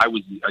 I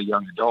was a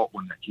young adult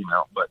when that came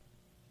out, but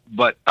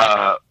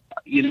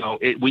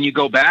when you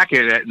go back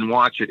at it and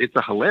watch it, it's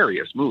a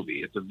hilarious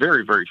movie. It's a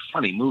very, very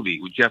funny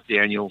movie with Jeff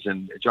Daniels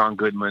and John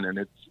Goodman, and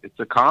it's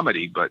a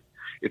comedy, but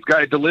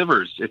it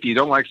delivers. If you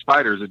don't like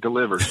spiders, it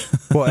delivers.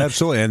 Well,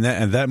 absolutely,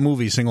 and that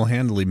movie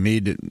single-handedly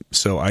made it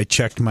so I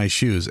checked my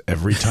shoes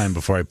every time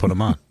before I put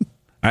them on.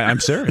 I'm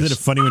serious. Isn't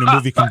it funny when a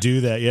movie can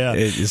do that? Yeah,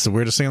 it's the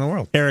weirdest thing in the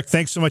world. Eric,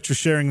 thanks so much for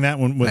sharing that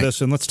one with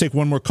us. And let's take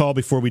one more call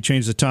before we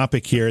change the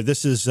topic here.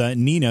 This is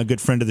Nina, good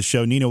friend of the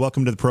show. Nina,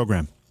 welcome to the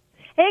program.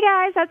 Hey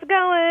guys, how's it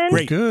going?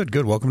 Great.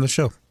 Good. Welcome to the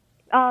show.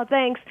 Oh,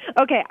 thanks.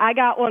 Okay, I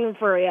got one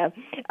for you.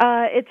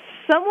 It's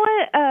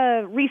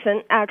somewhat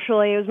recent,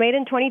 actually. It was made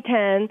in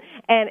 2010,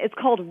 and it's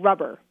called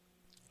Rubber.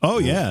 Oh,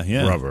 yeah.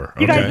 Rubber.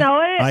 You guys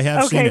know it? I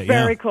have seen it,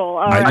 very cool.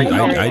 All right.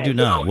 I do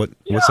not.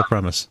 What's the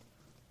premise?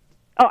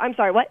 Oh, I'm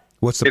sorry, what?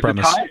 What's the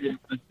premise?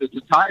 It's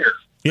a tire.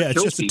 Yeah,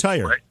 it's just a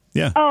tire. Right?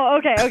 Yeah. Oh,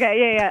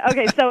 okay, yeah.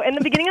 Okay, so in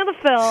the beginning of the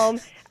film,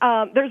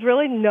 there's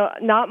really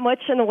not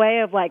much in the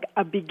way of like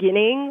a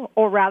beginning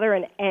or rather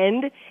an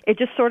end. It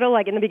just sort of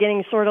like in the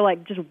beginning sort of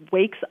like just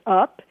wakes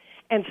up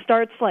and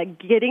starts like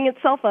getting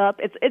itself up.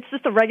 It's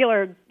just a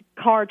regular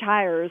car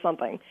tire or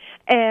something.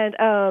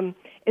 And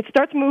it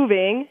starts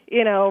moving,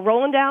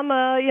 rolling down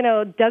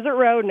the, desert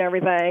road and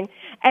everything.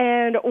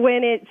 And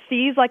when it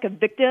sees like a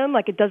victim,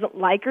 like it doesn't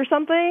like or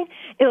something,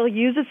 it'll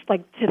use its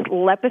like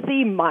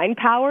telepathy mind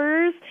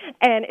powers,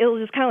 and it'll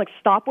just kind of like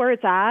stop where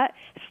it's at,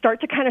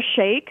 start to kind of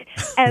shake,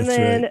 and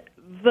then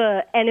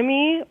the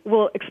enemy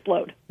will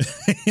explode.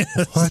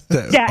 What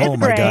the? Yeah, oh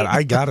my great. God,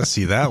 I gotta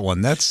see that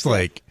one. That's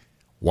like,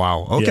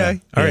 wow. Okay,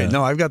 all right.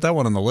 No, I've got that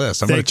one on the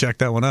list. I'm gonna check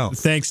that one out.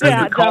 Thanks.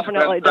 Yeah,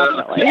 definitely.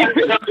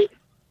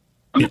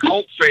 A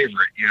cult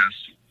favorite, yes.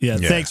 Yeah,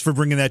 thanks for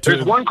bringing that to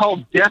There's one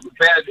called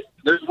Deathbed.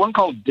 There's one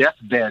called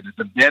Deathbed. It's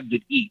a bed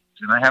that eats,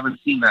 and I haven't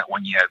seen that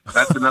one yet. But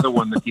that's another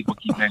one that people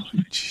keep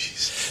mentioning.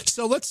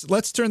 So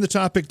let's turn the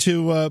topic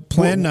to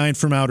Plan 9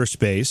 from Outer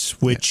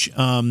Space, which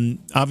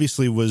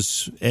obviously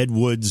was Ed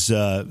Wood's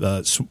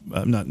not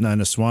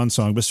a swan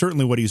song, but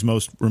certainly what he's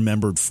most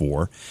remembered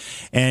for.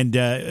 And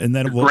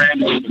then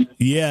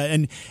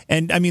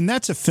and I mean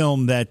that's a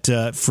film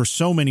that for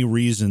so many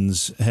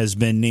reasons has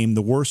been named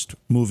the worst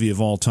movie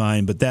of all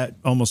time, but that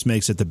almost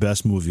makes it the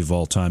best movie of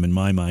all time in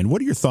my mind. What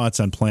are your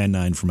thoughts on Plan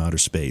 9 from Outer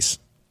Space?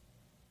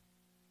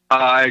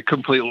 I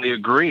completely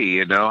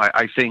agree.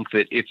 I think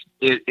that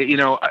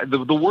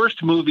the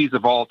worst movies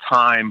of all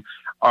time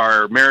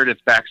are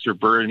Meredith Baxter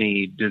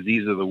Birney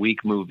Disease of the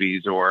Week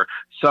movies, or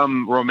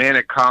some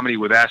romantic comedy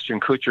with Ashton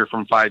Kutcher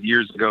from 5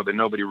 years ago that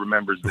nobody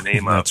remembers the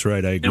name of. That's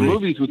right, I agree. And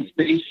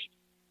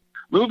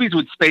movies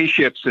with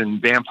spaceships and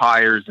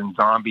vampires and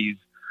zombies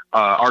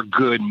are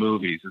good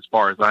movies as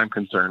far as I'm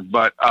concerned.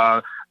 But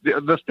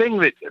the thing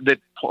that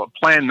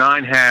Plan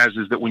 9 has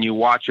is that when you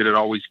watch it, it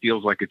always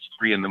feels like it's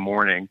 3 a.m.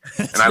 and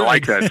I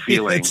like that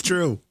feeling. It's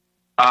true.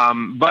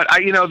 But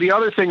the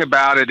other thing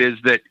about it is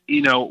that,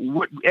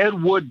 what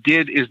Ed Wood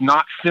did is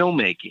not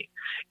filmmaking.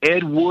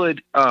 Ed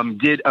Wood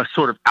did a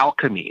sort of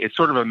alchemy. It's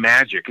sort of a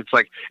magic.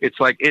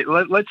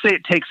 Let's say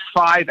it takes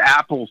 5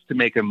 apples to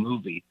make a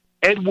movie.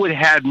 Ed Wood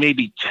had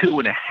maybe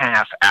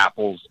 2.5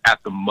 apples at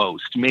the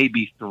most,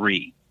 maybe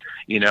 3.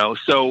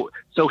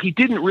 So he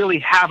didn't really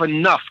have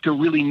enough to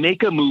really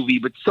make a movie,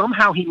 but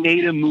somehow he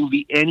made a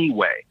movie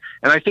anyway.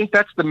 And I think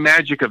that's the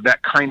magic of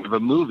that kind of a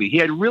movie. He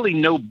had really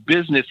no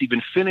business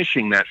even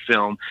finishing that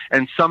film,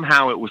 and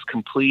somehow it was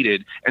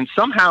completed. And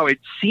somehow it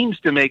seems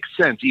to make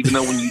sense, even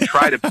though when you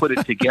try to put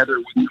it together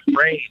with the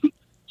frame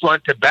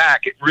front to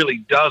back, it really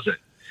doesn't.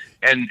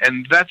 And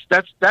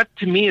that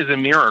to me is a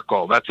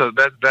miracle. That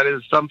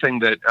is something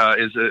that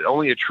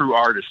only a true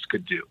artist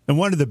could do. And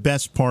one of the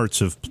best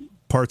parts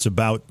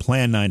about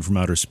Plan 9 from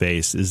Outer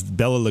Space is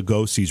Bela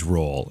Lugosi's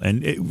role.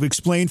 And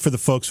explain for the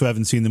folks who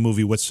haven't seen the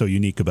movie what's so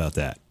unique about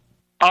that.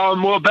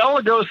 Well,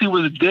 Bela Lugosi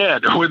was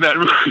dead when that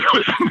movie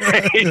was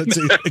made.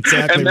 That's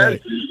exactly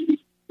right.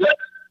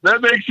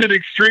 That makes it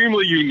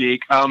extremely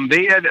unique. Ed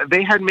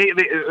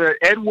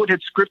Wood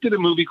had scripted a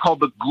movie called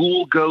The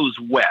Ghoul Goes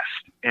West,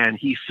 and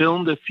he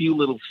filmed a few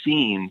little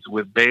scenes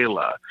with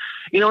Bela.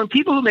 And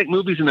people who make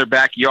movies in their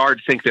backyard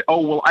think that,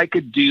 oh, well, I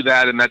could do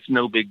that, and that's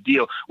no big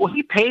deal. Well,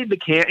 he paid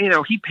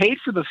he paid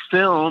for the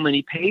film, and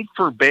he paid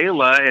for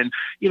Bela, and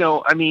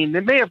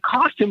it may have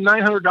cost him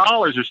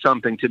 $900 or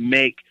something to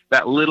make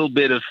that little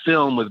bit of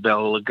film with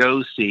Bela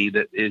Lugosi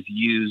that is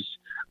used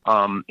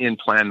in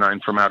Plan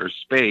 9 from Outer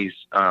Space,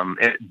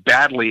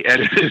 badly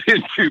edited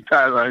into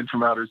Plan 9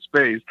 from Outer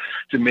Space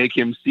to make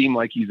him seem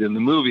like he's in the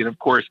movie. And of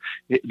course,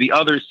 the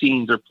other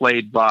scenes are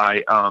played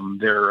by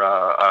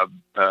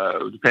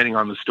depending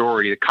on the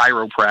story, a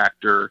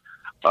chiropractor,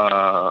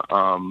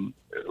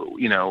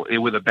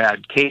 with a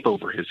bad cape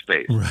over his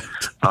face. Right.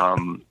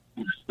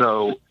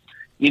 So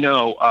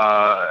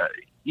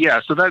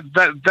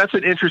that's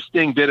an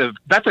interesting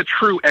that's a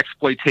true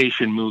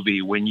exploitation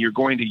movie when you're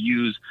going to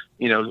use,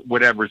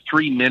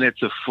 3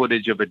 minutes of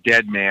footage of a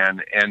dead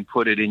man and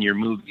put it in your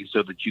movie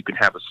so that you can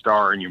have a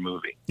star in your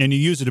movie. And you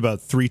use it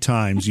about 3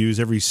 times. You use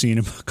every scene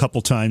a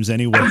couple times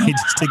anyway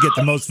just to get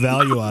the most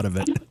value out of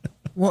it.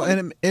 Well,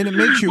 and it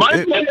makes you.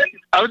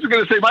 I was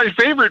going to say my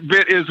favorite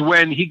bit is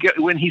when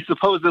he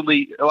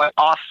supposedly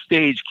off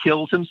stage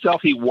kills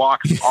himself. He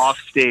walks off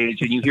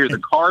stage and you hear the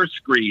car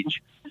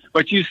screech,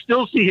 but you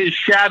still see his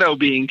shadow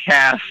being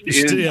cast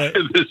into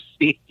the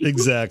scene.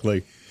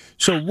 Exactly.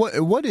 So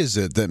what is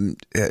it that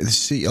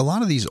see a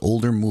lot of these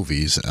older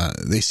movies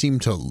they seem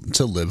to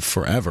live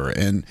forever,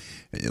 and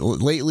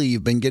lately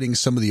you've been getting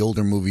some of the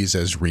older movies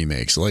as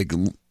remakes. Like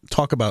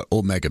talk about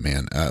Omega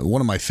Man,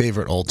 one of my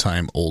favorite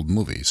all-time old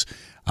movies.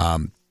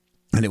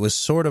 And it was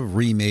sort of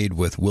remade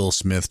with Will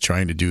Smith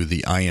trying to do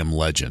the I Am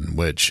Legend,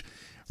 which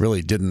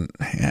really didn't.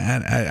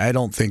 I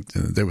don't think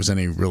there was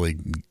any really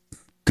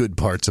good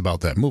parts about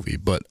that movie.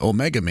 But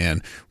Omega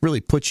Man really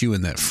puts you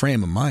in that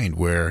frame of mind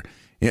where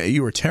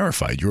you were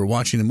terrified. You were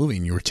watching the movie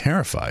and you were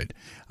terrified.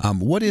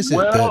 What is it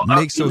that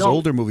makes those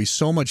older movies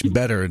so much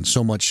better and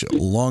so much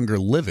longer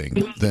living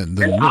than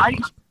the new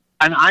ones?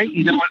 And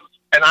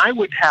I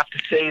would have to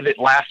say that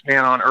Last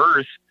Man on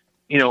Earth.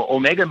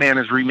 Omega Man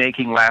is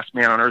remaking Last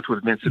Man on Earth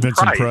with Vincent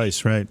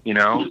Price, right?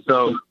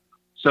 So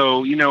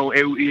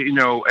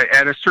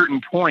at a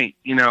certain point,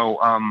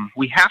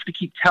 we have to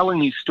keep telling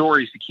these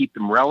stories to keep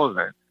them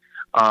relevant.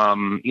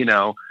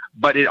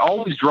 but it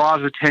always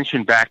draws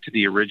attention back to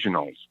the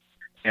originals.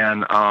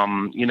 And,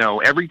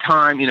 every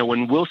time,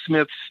 when Will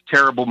Smith's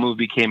terrible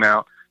movie came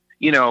out,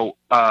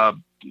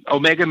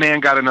 Omega Man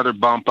got another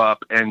bump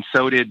up, and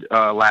so did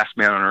Last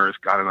Man on Earth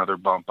got another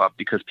bump up,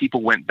 because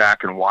people went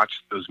back and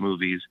watched those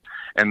movies,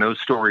 and those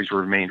stories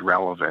remained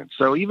relevant.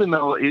 So even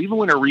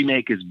when a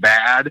remake is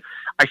bad,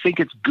 I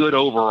think it's good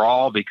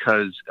overall,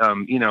 because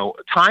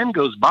time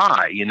goes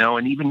by,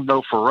 and even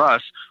though for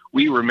us,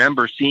 we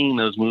remember seeing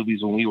those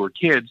movies when we were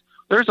kids,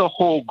 there's a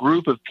whole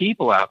group of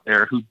people out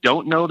there who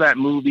don't know that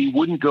movie,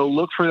 wouldn't go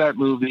look for that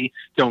movie,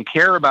 don't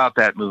care about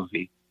that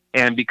movie.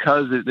 And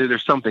because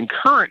there's something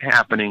current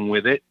happening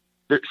with it,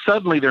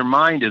 suddenly their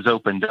mind is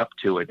opened up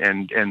to it,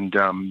 and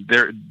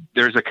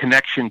there's a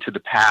connection to the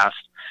past,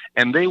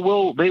 and they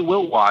will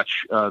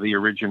watch the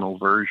original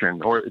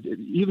version, or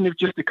even if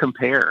just to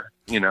compare.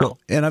 Well,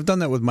 and I've done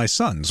that with my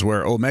sons,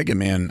 where Omega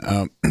Man,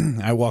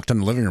 I walked in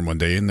the living room one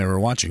day and they were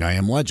watching I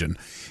Am Legend,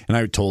 and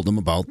I told them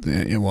about,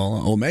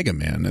 Omega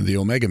Man. And the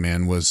Omega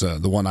Man was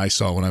the one I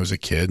saw when I was a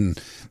kid, and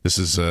this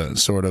is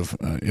sort of,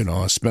 a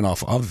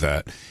spinoff of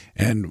that.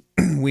 And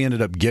we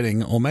ended up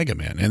getting Omega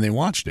Man, and they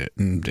watched it.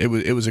 And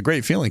it was a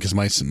great feeling, because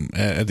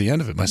at the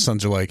end of it, my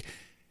sons are like,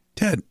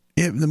 Dad,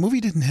 the movie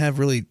didn't have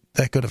really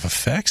that good of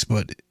effects,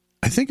 but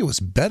I think it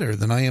was better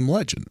than I Am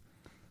Legend.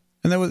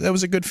 And that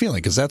was a good feeling,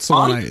 because that's the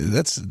one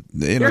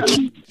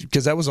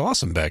because that was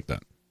awesome back then.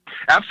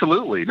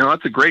 Absolutely. No,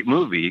 it's a great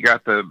movie. You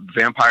got the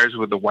vampires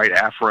with the white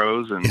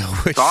afros, and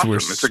it's awesome.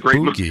 It's a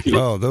great movie.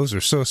 Oh, those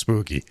are so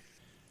spooky.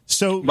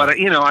 So, but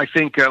I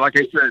think, like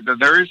I said,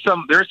 there's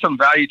some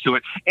value to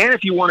it. And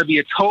if you want to be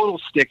a total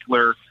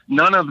stickler,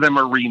 none of them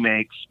are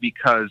remakes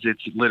because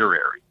it's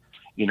literary.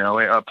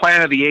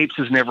 Planet of the Apes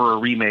is never a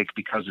remake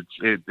because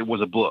it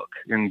was a book,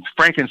 and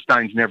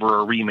Frankenstein's never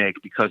a remake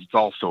because it's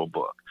also a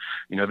book.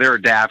 They're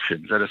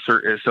adaptions at a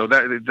certain. So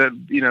that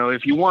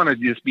if you want to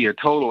just be a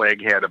total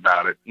egghead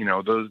about it,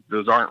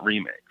 those aren't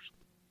remakes.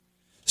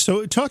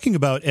 So talking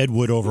about Ed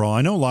Wood overall,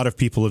 I know a lot of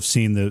people have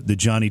seen the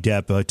Johnny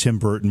Depp, Tim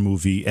Burton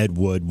movie Ed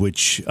Wood,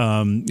 which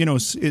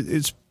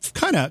is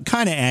kind of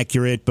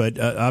accurate, but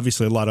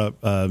obviously a lot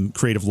of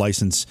creative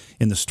license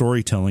in the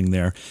storytelling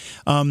there.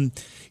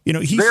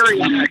 He's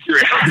very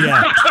accurate.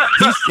 Yeah,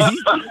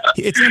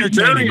 it's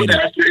entertaining. Very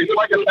accurate. It's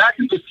like a Back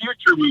to the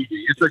Future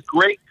movie. It's a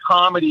great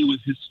comedy with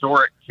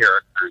historic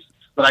characters.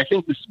 But I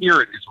think the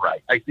spirit is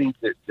right. I think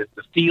that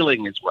the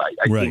feeling is right.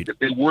 I think that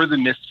they were the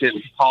misfits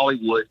of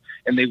Hollywood,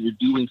 and they were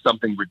doing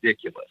something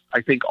ridiculous.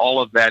 I think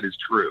all of that is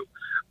true.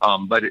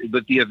 But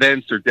the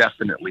events are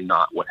definitely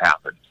not what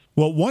happened.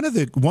 Well, one of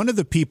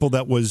the people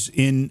that was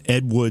in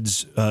Ed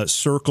Wood's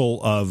circle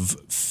of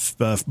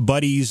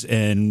buddies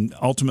and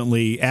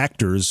ultimately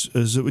actors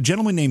is a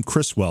gentleman named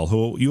Criswell,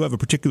 who you have a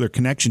particular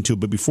connection to.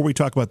 But before we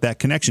talk about that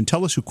connection,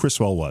 tell us who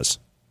Criswell was.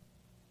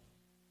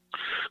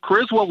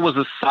 Criswell was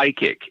a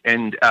psychic,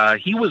 and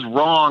he was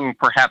wrong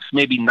perhaps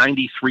maybe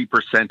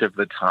 93% of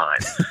the time.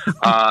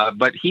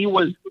 But he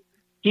was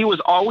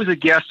always a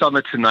guest on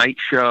The Tonight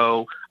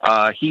Show.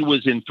 He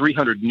was in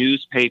 300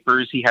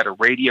 newspapers. He had a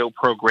radio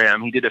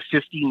program. He did a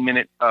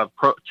 15-minute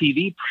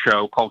TV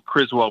show called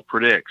Criswell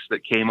Predicts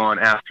that came on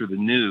after the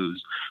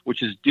news,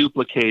 which is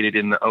duplicated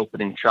in the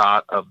opening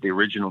shot of the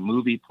original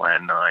movie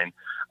Plan 9.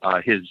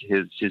 His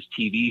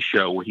TV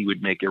show where he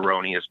would make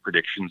erroneous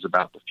predictions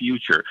about the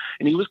future.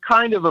 And he was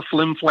kind of a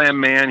flim-flam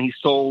man. He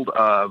sold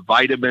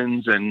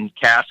vitamins and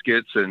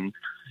caskets, and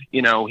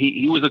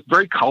he was a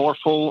very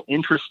colorful,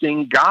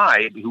 interesting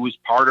guy who was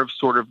part of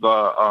sort of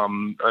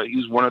he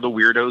was one of the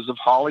weirdos of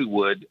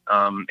Hollywood.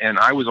 And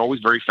I was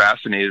always very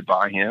fascinated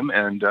by him,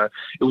 and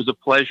it was a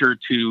pleasure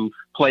to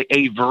play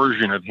a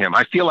version of him.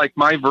 I feel like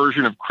my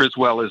version of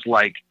Criswell is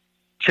like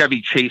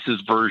Chevy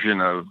Chase's version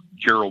of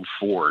Gerald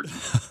Ford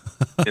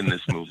in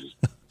this movie.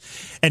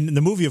 And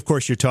the movie, of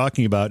course, you're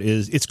talking about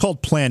it's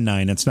called Plan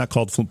 9. It's not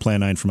called Plan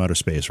 9 from Outer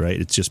Space, right?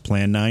 It's just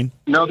Plan 9?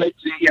 No,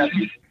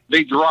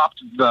 they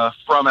dropped the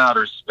From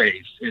Outer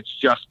Space. It's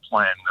just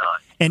Plan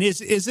 9. And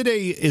is it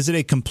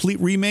a complete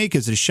remake?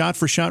 Is it a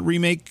shot-for-shot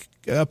remake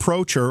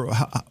approach, or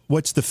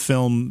what's the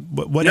film?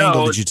 What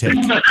angle did you take?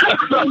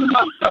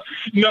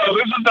 No,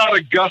 this is not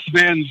a Gus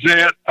Van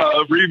Sant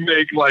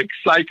remake like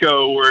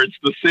Psycho, where it's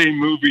the same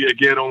movie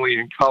again, only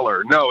in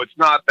color. No, it's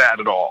not that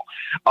at all.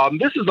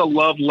 This is a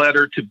love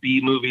letter to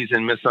B movies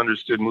and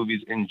misunderstood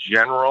movies in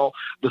general.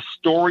 The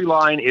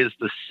storyline is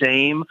the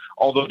same,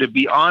 although to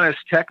be honest,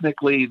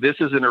 technically this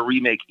isn't a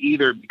remake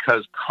either,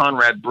 because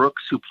Conrad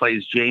Brooks, who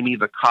plays Jamie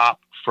the cop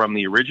from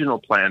the original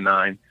Plan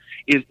 9,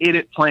 is in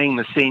it playing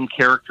the same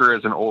character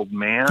as an old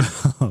man.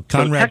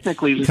 Conrad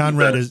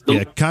is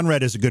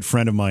a good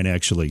friend of mine,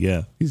 actually.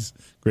 Yeah, he's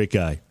a great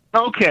guy.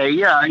 Okay,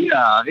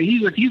 yeah.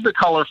 He's a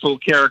colorful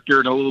character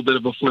and a little bit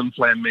of a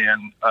flim-flam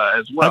man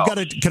as well.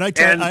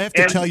 I have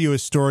to tell you a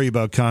story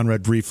about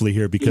Conrad briefly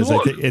here because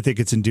I think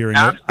it's endearing.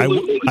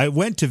 I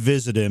went to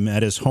visit him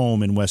at his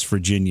home in West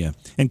Virginia.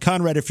 And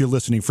Conrad, if you're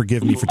listening,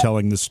 forgive me for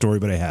telling this story,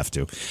 but I have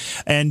to.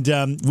 And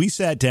we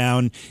sat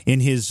down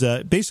in his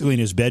basically in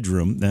his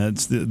bedroom.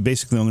 It's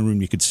basically the only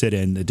room you could sit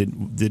in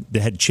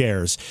that had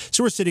chairs.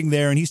 So we're sitting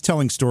there, and he's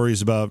telling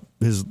stories about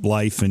his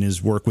life and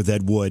his work with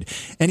Ed Wood.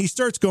 And he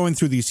starts going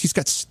through these. He's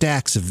got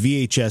stacks of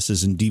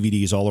VHSs and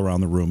DVDs all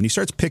around the room. And he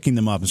starts picking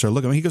them up and starts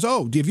looking at them. He goes,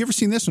 "Oh, have you ever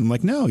seen this one?" I'm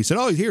like, "No." He said,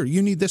 "Oh, here,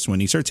 you need this one."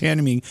 He starts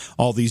handing me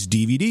all these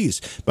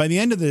DVDs. By the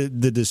end of the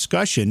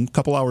discussion, a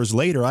couple hours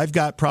later, I've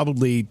got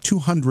probably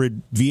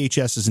 200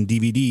 VHSs and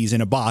DVDs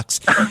in a box,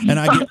 and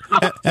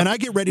I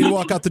get ready to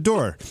walk out the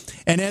door.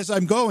 And as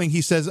I'm going,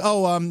 he says,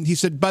 he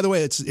said, "By the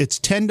way, it's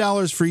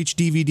 $10 for each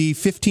DVD,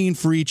 $15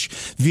 for each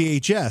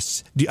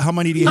VHS. How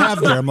many do you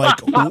have there?" I'm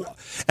like,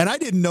 and I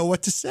didn't know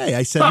what to say.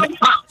 I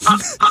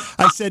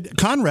said,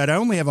 "Conrad, I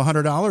only have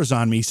 $100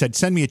 on me." He said,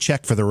 "Send me a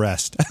check for the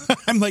rest."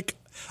 I'm like,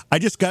 I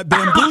just got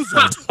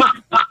bamboozled.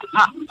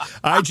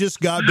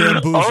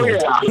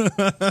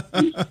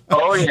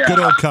 Oh yeah. Good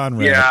old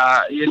Conrad.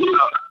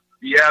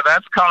 Yeah,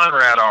 that's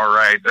Conrad, all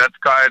right. That's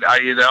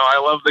I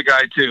love the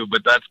guy too,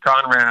 but that's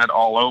Conrad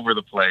all over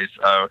the place.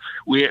 A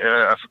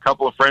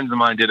couple of friends of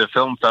mine did a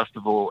film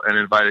festival and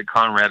invited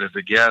Conrad as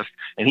a guest,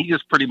 and he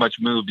just pretty much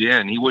moved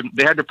in.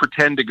 They had to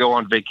pretend to go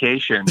on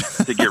vacation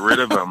to get rid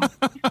of him.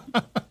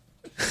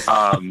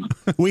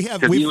 He was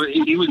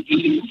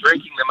eating and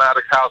drinking them out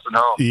of house and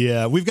home.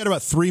 Yeah, we've got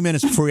about 3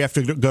 minutes before we have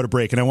to go to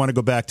break, and I want to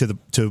go back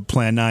to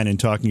Plan 9 and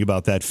talking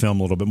about that film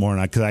a little bit more,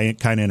 because I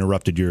kind of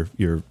interrupted your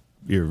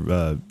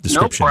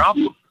description. No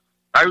problem.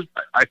 I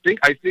think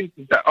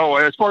that,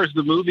 as far as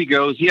the movie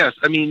goes, yes.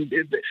 I mean,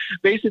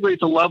 basically,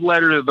 it's a love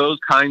letter to those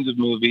kinds of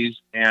movies,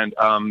 and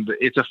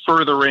it's a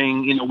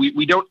furthering.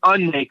 We don't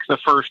unmake the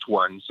first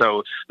one,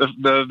 so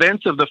the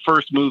events of the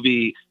first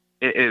movie.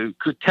 It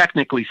could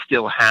technically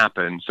still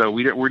happen, so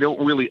we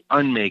don't really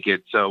unmake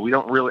it. So we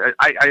don't really.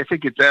 I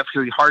think it's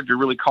absolutely hard to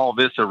really call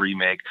this a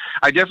remake.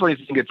 I definitely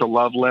think it's a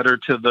love letter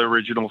to the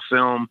original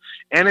film,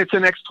 and it's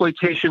an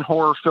exploitation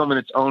horror film in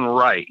its own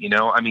right.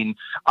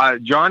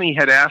 Johnny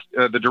had asked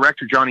the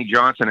director Johnny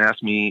Johnson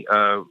asked me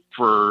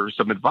for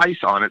some advice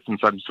on it, since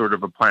I'm sort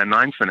of a Plan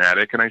 9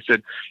 fanatic, and I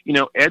said,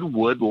 Ed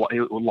Wood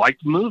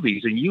liked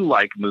movies, and you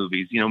like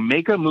movies.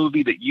 Make a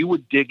movie that you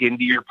would dig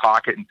into your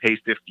pocket and pay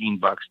 $15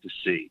 to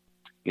see.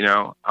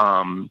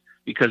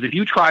 Because if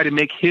you try to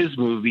make his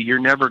movie, you're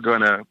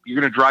going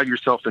to drive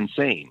yourself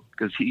insane,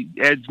 because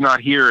Ed's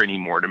not here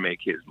anymore to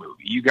make his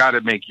movie. You got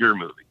to make your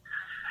movie.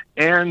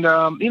 And,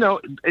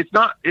 it's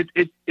not,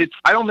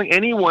 I don't think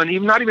anyone,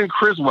 not even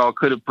Criswell,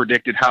 could have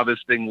predicted how this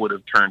thing would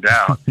have turned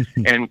out.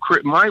 And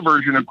my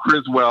version of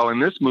Criswell in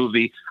this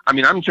movie,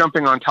 I'm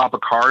jumping on top of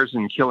cars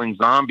and killing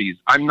zombies.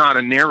 I'm not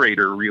a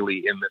narrator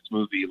really in this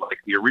movie like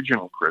the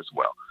original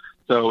Criswell.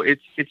 So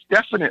it's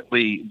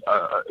definitely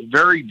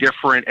very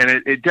different, and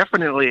it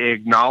definitely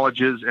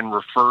acknowledges and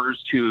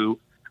refers to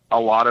a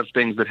lot of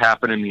things that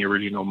happen in the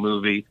original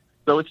movie.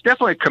 So it's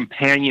definitely a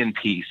companion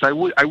piece. I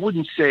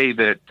wouldn't say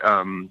that.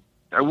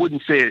 I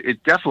wouldn't say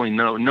it's definitely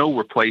no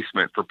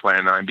replacement for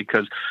Plan 9,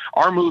 because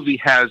our movie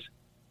has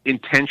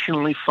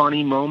intentionally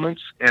funny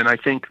moments, and I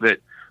think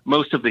that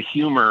most of the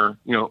humor,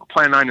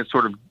 Plan 9 is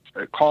sort of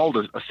called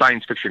a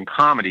science fiction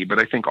comedy, but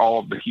I think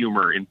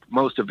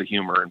most of the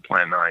humor in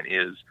Plan 9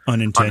 is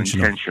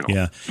unintentional.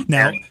 Yeah.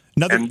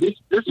 And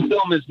this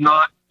film is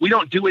not. We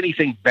don't do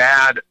anything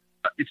bad.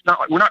 It's not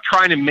like we're not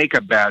trying to make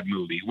a bad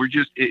movie. We're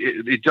just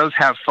it does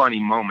have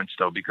funny moments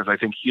though, because I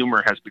think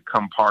humor has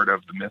become part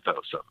of the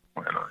mythos of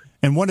Plan 9.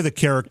 And one of the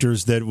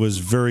characters that was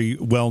very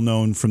well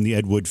known from the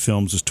Ed Wood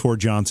films was Tor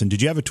Johnson.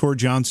 Did you have a Tor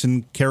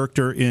Johnson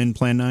character in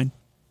Plan 9?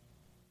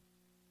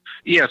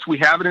 Yes, we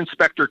have an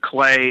Inspector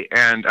Clay,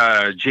 and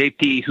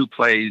JP, who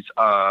plays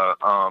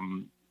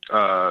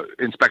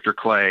Inspector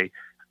Clay,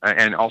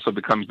 and also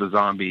becomes the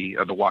zombie,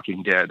 the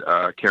Walking Dead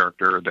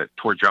character that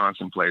Tor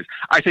Johnson plays.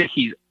 I think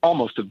he's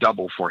almost a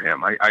double for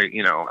him.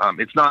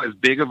 It's not as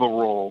big of a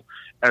role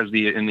as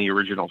in the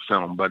original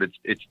film, but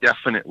it's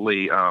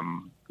definitely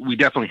we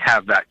definitely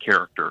have that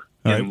character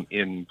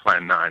in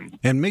Plan 9.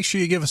 And make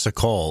sure you give us a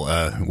call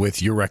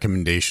with your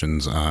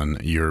recommendations on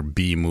your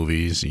B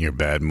movies, your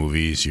bad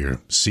movies,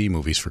 your C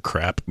movies for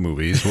crap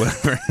movies,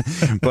 whatever.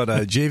 But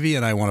JV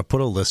and I want to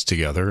put a list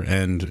together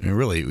and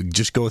really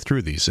just go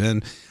through these.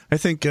 And I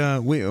think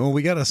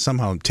we got to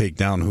somehow take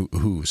down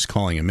who's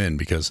calling him in,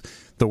 because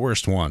the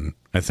worst one,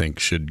 I think,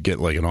 should get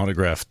like an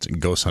autographed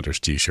Ghost Hunters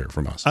T-shirt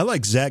from us. I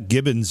like Zach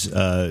Gibbons,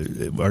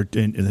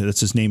 that's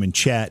his name in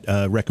chat,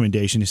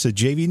 recommendation. He said,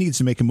 JV needs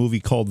to make a movie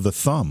called The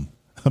Thumb,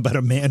 about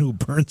a man who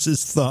burns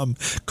his thumb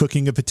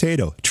cooking a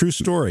potato. True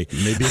story.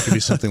 Maybe it could be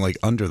something like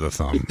Under the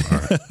Thumb.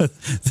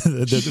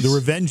 The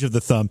Revenge of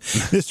the Thumb.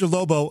 Mr.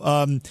 Lobo,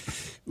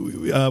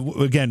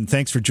 again,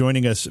 thanks for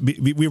joining us.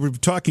 We were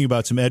talking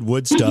about some Ed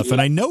Wood stuff,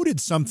 and I noted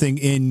something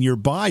in your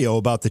bio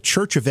about the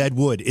Church of Ed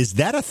Wood. Is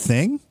that a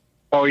thing?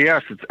 Oh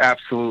yes, it's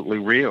absolutely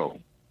real.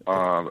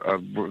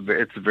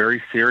 It's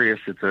very serious.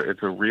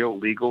 It's a real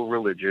legal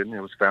religion. It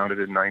was founded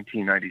in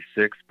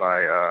 1996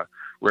 by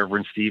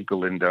Reverend Steve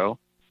Galindo.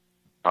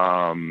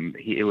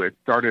 It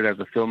started as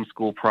a film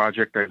school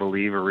project, I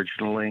believe,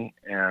 originally,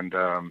 and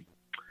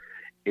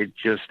it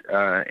just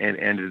and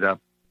ended up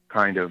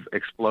kind of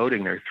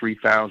exploding. There are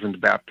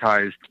 3,000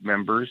 baptized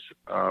members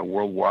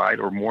worldwide,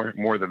 or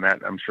more than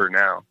that, I'm sure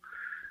now.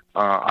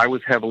 I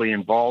was heavily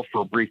involved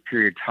for a brief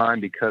period of time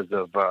because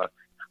of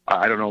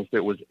I don't know if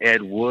it was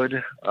Ed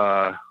Wood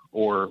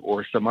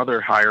or some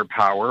other higher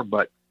power,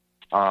 but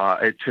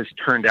it just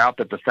turned out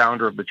that the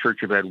founder of the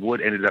Church of Ed Wood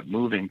ended up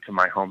moving to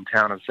my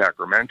hometown of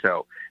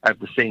Sacramento at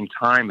the same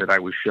time that I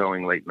was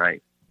showing late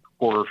night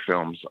horror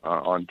films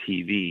on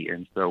TV.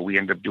 And so we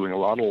ended up doing a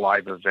lot of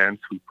live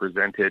events. We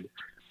presented,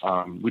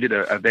 we did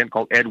an event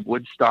called Ed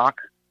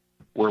Woodstock,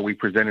 where we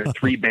presented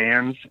 3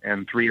 bands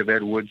and 3 of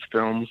Ed Wood's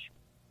films.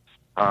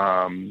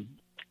 You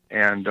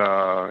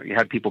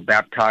had people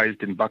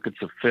baptized in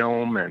buckets of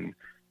film, and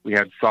we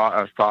had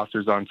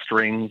saucers on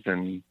strings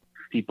and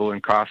people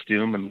in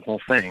costume and the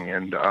whole thing.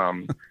 And,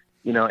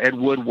 Ed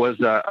Wood was,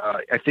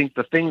 I think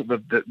the thing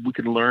that we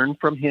could learn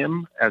from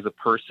him as a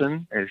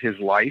person, as his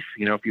life,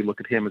 if you look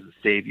at him as a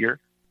savior,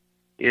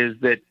 is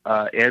that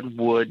Ed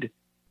Wood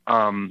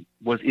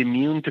was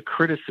immune to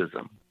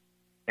criticism,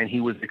 and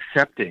he was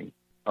accepting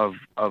of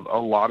a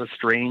lot of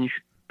strange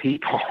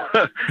people.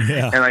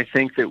 Yeah. And I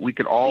think that we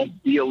could all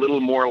be a little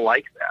more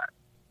like that.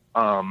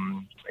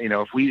 Can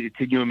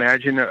you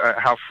imagine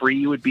how free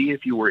you would be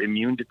if you were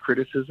immune to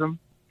criticism?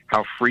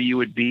 How free you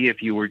would be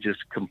if you were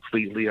just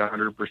completely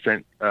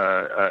 100%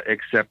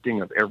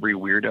 accepting of every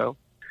weirdo?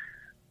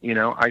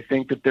 I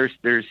think that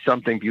there's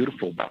something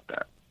beautiful about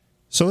that.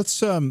 So let's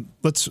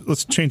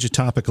change the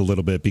topic a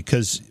little bit,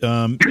 because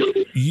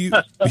you.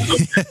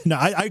 No,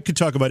 I could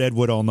talk about Ed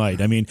Wood all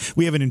night. I mean,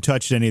 we haven't even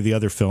touched any of the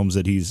other films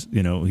that he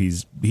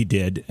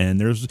did, and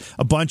there's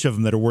a bunch of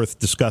them that are worth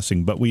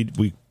discussing. But we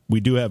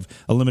do have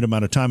a limited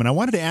amount of time, and I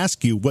wanted to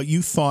ask you what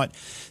you thought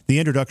the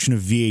introduction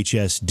of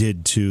VHS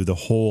did to the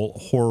whole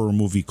horror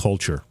movie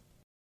culture.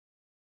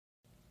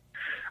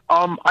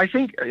 I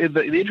think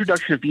the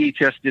introduction of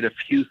VHS did a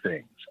few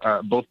things.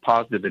 Both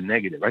positive and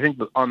negative. I think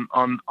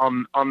on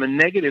the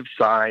negative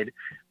side,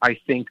 I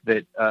think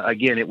that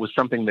again, it was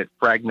something that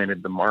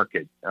fragmented the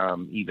market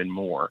even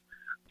more,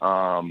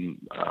 and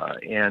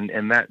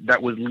that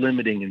was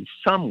limiting in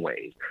some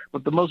ways.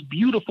 But the most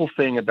beautiful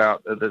thing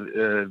about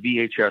the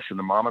VHS and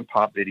the mom and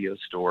pop video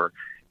store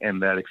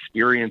and that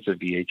experience of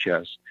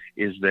VHS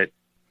is that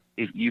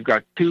if you've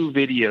got 2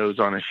 videos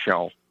on a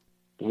shelf,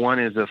 one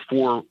is a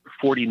 $40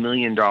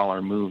 million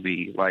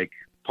movie like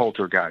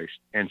Poltergeist,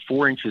 and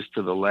 4 inches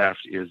to the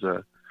left is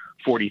a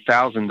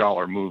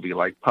 $40,000 movie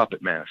like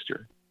Puppet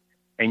Master.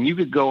 And you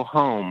could go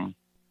home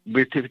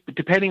with,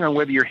 depending on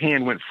whether your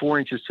hand went 4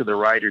 inches to the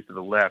right or to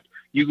the left,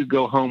 you could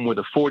go home with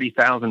a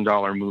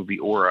 $40,000 movie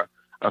or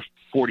a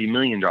 $40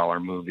 million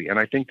movie. And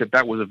I think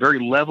that was a very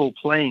level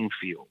playing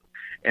field.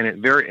 And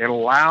it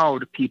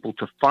allowed people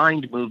to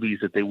find movies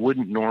that they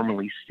wouldn't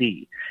normally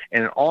see.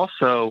 And it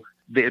also,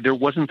 there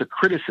wasn't the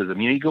criticism.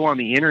 You go on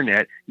the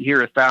internet, you hear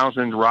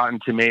 1,000 Rotten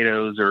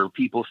Tomatoes or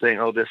people saying,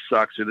 oh, this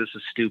sucks, or this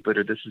is stupid,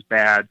 or this is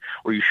bad,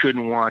 or you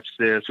shouldn't watch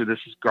this, or this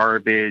is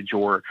garbage,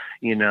 or,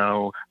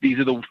 these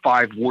are the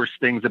 5 worst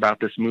things about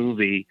this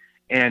movie.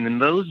 And in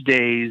those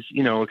days,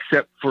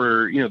 except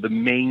for, the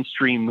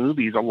mainstream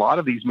movies, a lot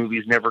of these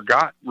movies never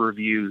got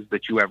reviews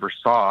that you ever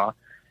saw.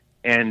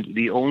 And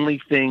the only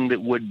thing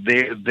that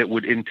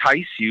would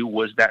entice you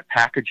was that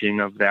packaging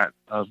of that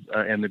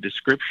and the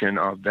description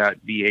of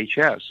that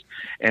VHS.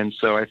 And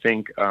so I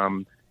think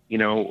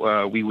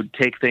we would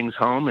take things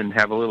home and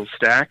have a little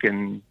stack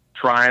and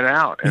try it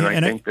out. And I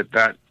think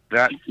that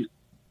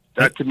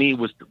to me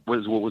was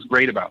what was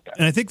great about that.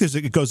 And I think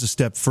it goes a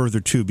step further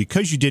too,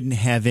 because you didn't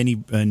have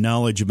any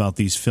knowledge about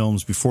these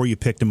films before you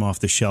picked them off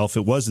the shelf.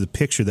 It was the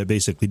picture that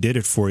basically did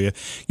it for you.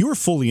 You were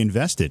fully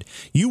invested.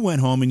 You went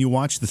home and you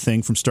watched the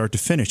thing from start to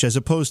finish, as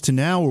opposed to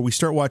now where we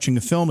start watching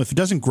a film. If it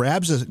doesn't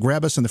grab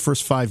us in the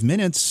first 5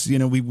 minutes,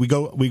 we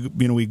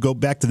go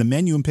back to the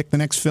menu and pick the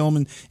next film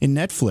in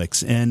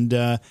Netflix.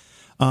 And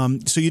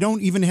so you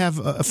don't even have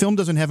a film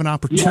doesn't have an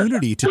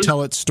opportunity to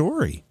tell its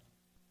story.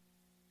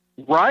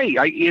 Right.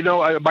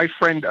 My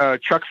friend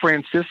Chuck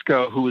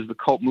Francisco, who is the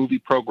cult movie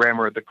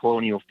programmer at the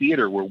Colonial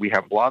Theater where we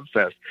have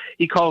Blobfest,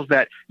 he calls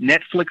that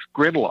Netflix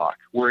gridlock,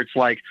 where it's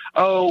like,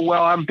 oh,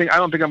 well, I don't think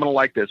I'm going to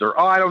like this, or,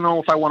 oh, I don't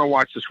know if I want to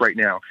watch this right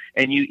now.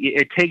 And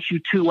it takes you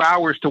 2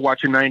 hours to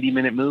watch a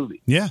 90-minute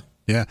movie. Yeah.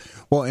 Yeah.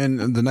 Well,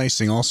 and the nice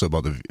thing also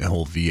about the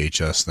whole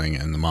VHS thing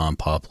and the mom and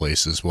pop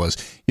places was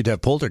you'd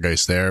have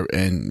Poltergeist there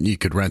and you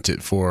could rent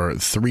it for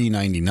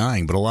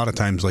 $3.99. But a lot of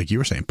times, like you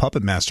were saying,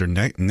 Puppet Master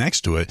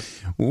next to it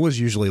was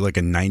usually like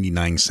a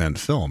 99-cent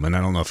film. And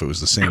I don't know if it was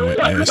the same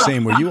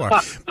where you are.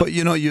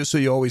 But, so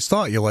you always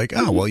thought, you're like,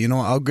 oh,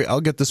 well,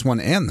 I'll get this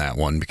one and that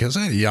one because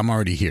I'm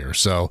already here.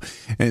 So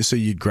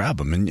you'd grab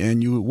them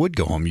and you would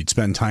go home. You'd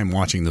spend time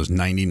watching those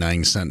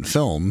 99-cent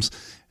films.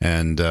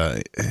 And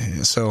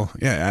so,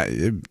 yeah,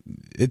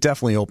 it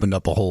definitely opened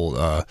up a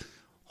whole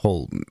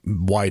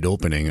wide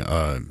opening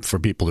for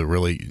people to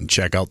really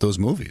check out those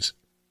movies.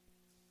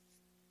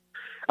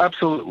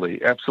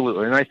 Absolutely,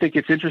 absolutely. And I think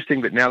it's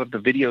interesting that now that the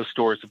video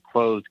stores have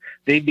closed,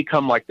 they've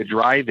become like the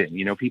drive-in.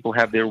 You know, people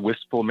have their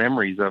wistful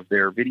memories of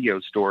their video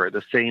store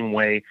the same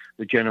way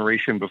the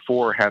generation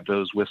before had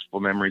those wistful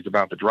memories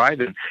about the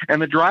drive-in.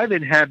 And the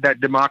drive-in had that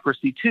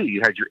democracy too.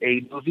 You had your A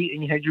movie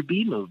and you had your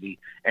B movie.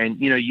 And,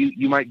 you know,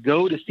 you might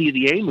go to see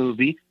the A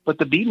movie, but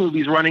the B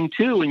movie's running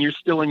too, and you're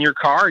still in your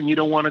car and you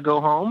don't want to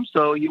go home,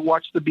 so you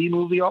watch the B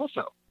movie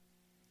also.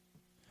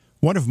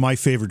 One of my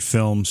favorite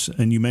films,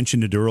 and you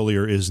mentioned it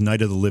earlier, is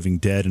Night of the Living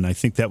Dead, and I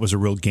think that was a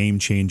real game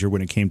changer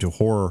when it came to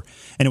horror.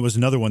 And it was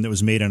another one that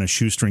was made on a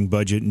shoestring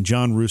budget, and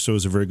John Russo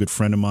is a very good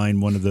friend of mine,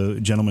 one of the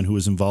gentlemen who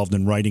was involved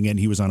in writing it, and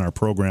he was on our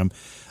program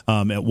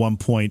at one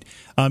point.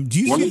 Pardon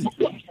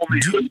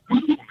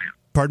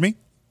me?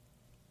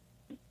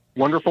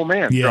 Wonderful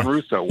man, yeah. John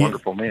Russo,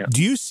 wonderful man.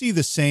 Do you see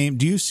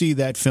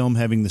that film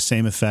having the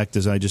same effect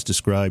as I just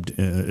described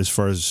as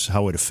far as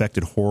how it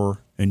affected horror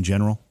in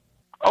general?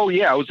 Oh,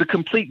 yeah, it was a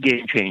complete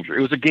game changer.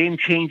 It was a game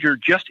changer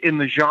just in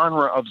the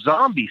genre of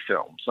zombie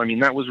films. I mean,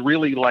 that was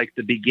really like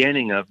the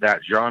beginning of that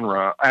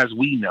genre as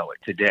we know it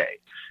today.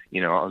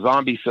 You know,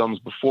 zombie films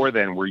before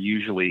then were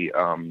usually,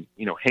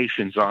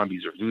 Haitian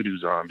zombies or voodoo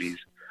zombies.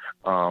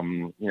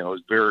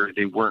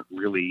 They weren't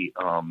really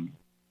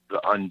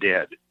the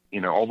undead.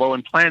 You know, although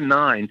in Plan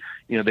 9,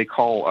 they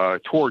call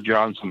Tor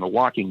Johnson the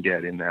Walking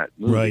Dead in that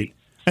movie. Right.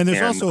 And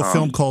there's also a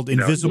film called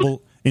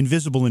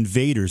Invisible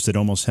Invaders that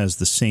almost has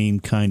the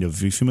same kind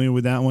of. Are you familiar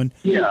with that one?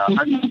 Yeah,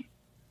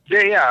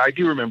 I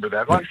do remember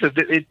that. Like I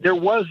said, there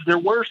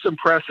were some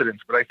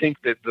precedents, but I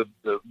think that the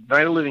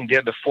Night of the Living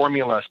Dead, the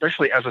formula,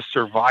 especially as a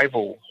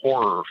survival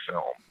horror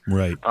film,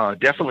 right,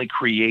 definitely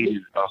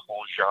created a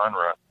whole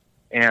genre.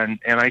 And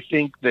I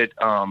think that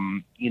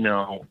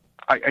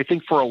I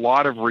think for a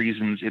lot of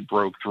reasons it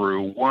broke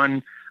through.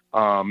 One.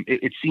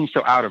 It seems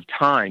so out of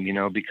time,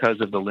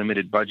 because of the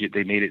limited budget.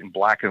 They made it in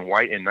black and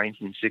white in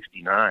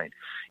 1969,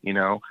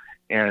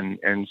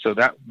 and so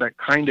that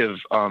kind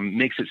of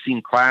makes it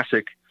seem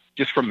classic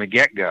just from the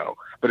get-go.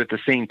 But at the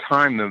same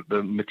time,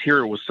 the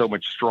material was so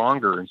much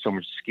stronger and so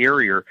much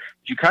scarier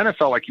that you kind of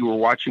felt like you were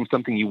watching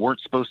something you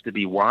weren't supposed to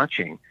be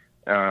watching.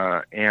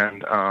 So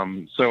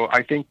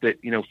I think that,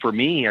 for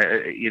me,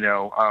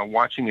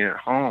 watching it at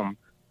home,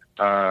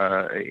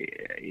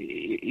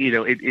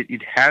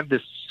 it had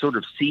this sort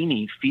of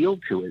sceney feel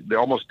to it, the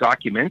almost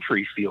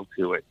documentary feel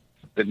to it,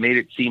 that made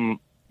it seem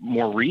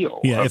more real.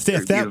 Yeah,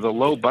 the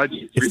low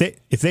budget.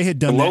 If they had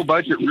done the low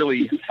budget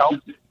really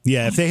helped.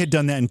 Yeah, if they had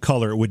done that in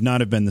color, it would not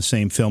have been the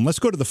same film. Let's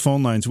go to the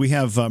phone lines. We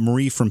have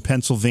Marie from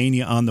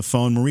Pennsylvania on the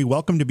phone. Marie,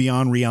 welcome to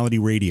Beyond Reality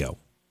Radio.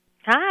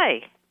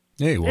 Hi.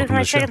 Hey, welcome to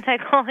the show. This is my second time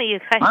calling you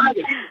guys.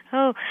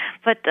 Hi.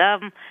 But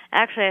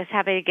actually, I was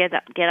happy to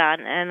get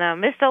on.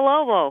 And Mr.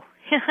 Lobo,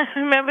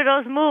 remember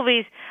those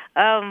movies,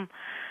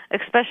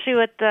 especially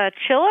with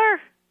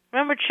Chiller?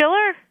 Remember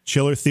Chiller?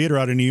 Chiller Theater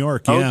out of New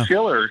York, yeah. Oh,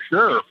 Chiller,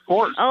 sure, of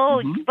course.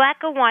 Oh, black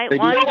and white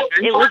one.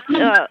 It was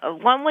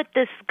one with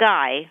this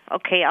guy.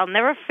 Okay, I'll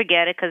never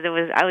forget it because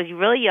I was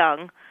really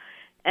young,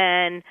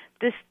 and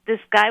this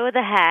guy with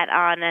a hat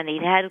on, and he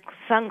had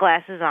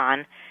sunglasses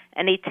on,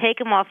 and he'd take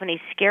them off and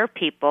he'd scare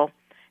people,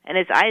 and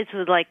his eyes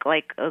would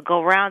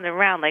go round and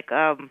round like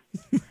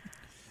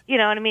you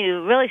know what I mean? It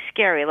was really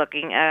scary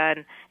looking,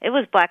 and it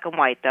was black and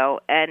white though,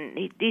 and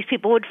these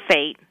people would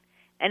faint.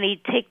 And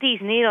he'd take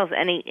these needles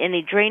and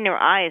he'd drain their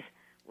eyes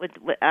with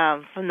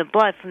from the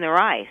blood from their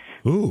eyes.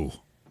 Ooh.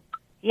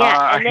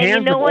 Yeah, and then you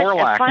know what?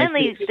 Orlac,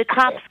 finally, the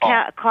cops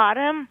caught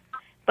him.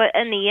 But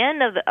in the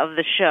end of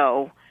the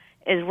show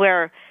is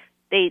where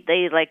he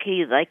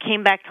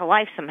came back to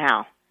life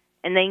somehow.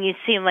 And then you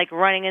see him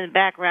running in the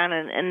background,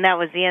 and that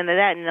was the end of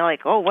that. And they're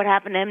like, "Oh, what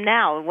happened to him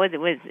now?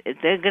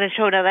 They're going to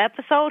show another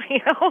episode?"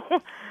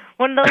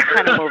 One of those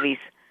kind of movies.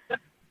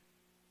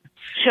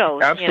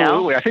 Shows,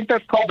 absolutely. I think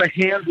that's called the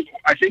Hands.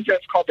 I think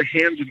that's called the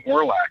Hands of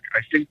Orlac.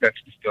 I think that's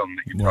the film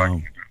that you're talking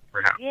about,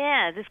 perhaps.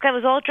 Yeah, this guy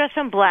was all dressed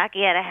in black.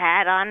 He had a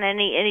hat on, and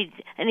he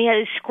had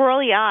his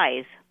squirrely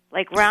eyes,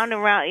 round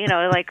and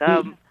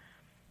round.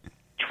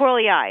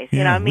 Twirly eyes.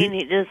 You know, what I mean,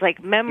 he just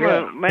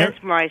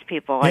mesmerize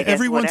people. I guess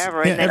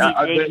whatever. Yeah,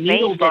 and then the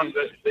needles on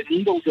the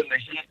needles in the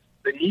hand.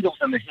 The needles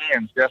in the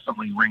hands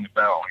definitely ring a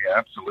bell. Yeah,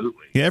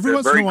 absolutely. Yeah, every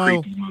once in a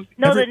while.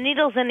 No, the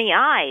needles in the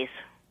eyes.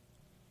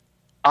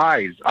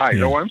 Eyes.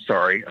 Yeah. Oh, I'm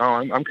sorry. Oh,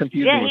 I'm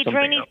confused. Yeah, he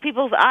drained these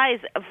people's eyes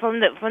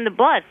from the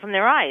blood from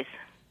their eyes.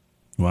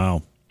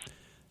 Wow.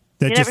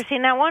 You never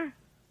seen that one?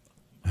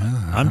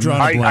 I'm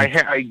drawing a blank.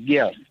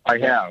 Yes, I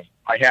have.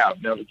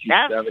 Now that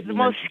That's the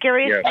most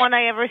scariest one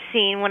I ever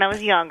seen when I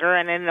was younger,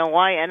 and I didn't know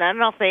why. And I don't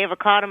know if they ever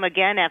caught him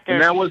again after.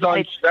 And that was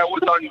on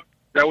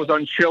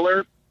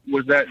Chiller.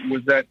 Was that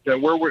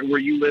where were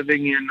you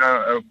living in?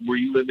 Were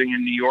you living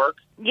in New York?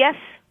 Yes.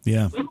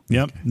 Yeah.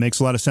 Yep. Makes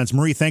a lot of sense.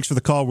 Marie, thanks for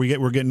the call.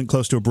 We're getting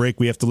close to a break.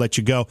 We have to let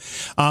you go.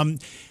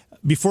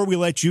 Before we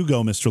let you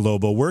go, Mr.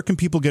 Lobo, where can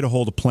people get a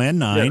hold of Plan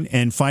 9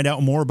 and find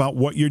out more about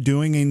what you're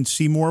doing and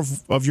see more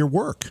of your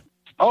work?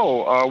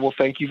 Oh, well,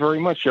 thank you very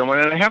much,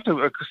 gentlemen. And I have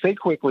to say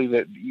quickly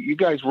that you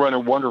guys run a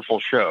wonderful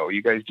show.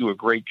 You guys do a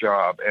great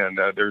job, and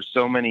there's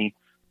so many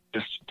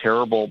just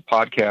terrible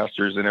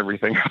podcasters and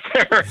everything out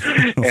there.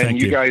 And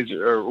you guys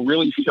are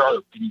really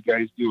sharp, and you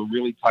guys do a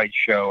really tight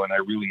show, and I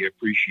really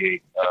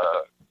appreciate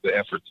the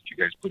effort that you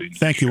guys put in.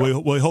 Thank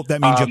you. We hope that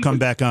means you'll come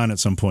back on at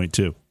some point,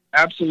 too.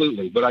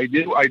 Absolutely, but I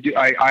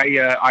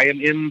am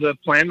in the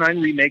Plan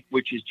 9 remake,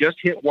 which has just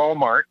hit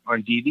Walmart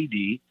on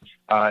DVD.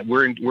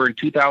 We're in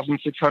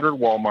 2,600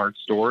 Walmart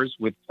stores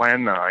with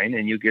Plan 9,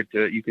 and you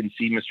can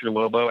see Mr.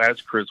 Lobo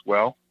as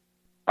Criswell.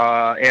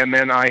 And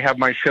then I have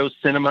my show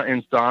Cinema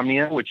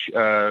Insomnia, which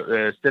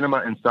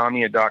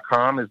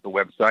cinemainsomnia.com is the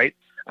website.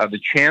 The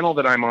channel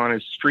that I'm on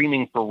is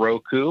streaming for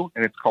Roku,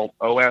 and it's called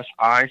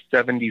OSI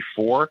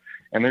 74.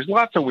 And there's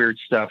lots of weird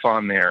stuff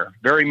on there.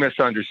 Very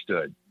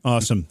misunderstood.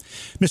 Awesome.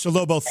 Mr.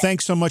 Lobo,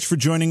 thanks so much for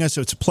joining us.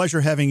 It's a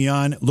pleasure having you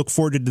on. Look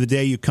forward to the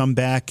day you come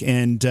back,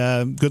 and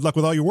good luck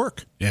with all your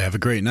work. Yeah, have a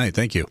great night.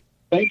 Thank you.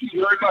 Thank you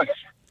very much.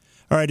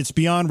 All right, it's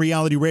Beyond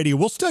Reality Radio.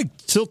 We'll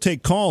still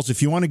take calls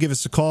if you want to give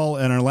us a call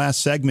in our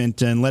last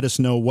segment and let us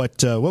know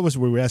what was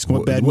we were asking,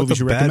 what bad movies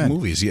you recommend. Bad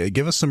movies. Yeah,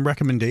 give us some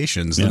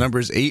recommendations. The number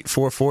is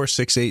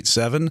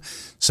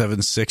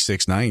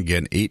 844-687-7669.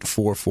 Again,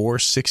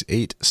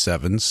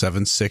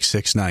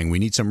 844-687-7669. We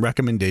need some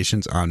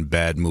recommendations on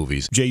bad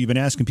movies. Jay, you've been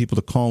asking people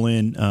to call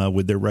in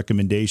with their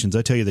recommendations.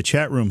 I tell you, the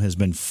chat room has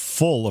been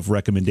full of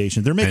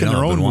recommendations. They're making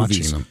their own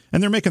movies,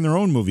 and they're making their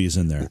own movies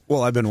in there.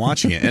 Well, I've been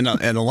watching it, and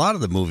a lot of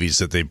the movies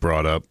that they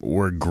brought up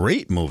were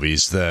great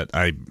movies that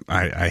I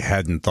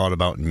hadn't thought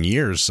about in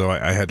years, so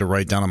I had to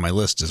write down on my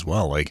list as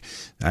well. Like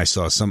I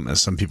saw some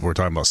people were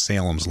talking about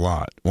Salem's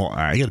Lot. Well,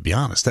 I got to be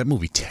honest, that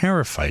movie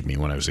terrified me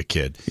when I was a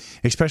kid,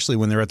 especially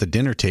when they're at the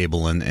dinner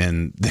table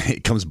and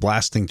it comes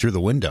blasting through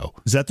the window.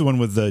 Is that the one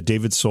with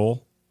David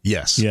Soul?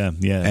 Yes. Yeah.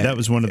 And that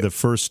was one of the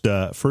first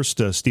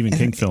Stephen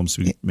King films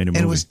we made a movie.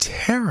 And it was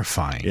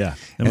terrifying. Yeah.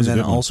 And then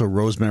also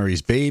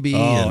Rosemary's Baby,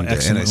 and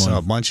I saw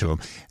a bunch of them.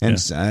 And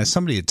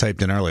somebody had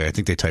typed in earlier, I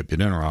think they typed it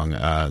in wrong.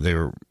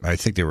 I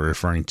think they were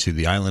referring to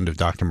The Island of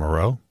Dr.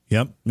 Moreau.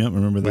 Yep,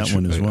 remember that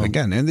one as well.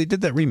 Again, and they did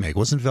that remake.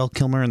 Wasn't Val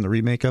Kilmer in the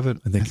remake of it?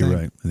 I think you're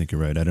right. I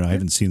don't know. I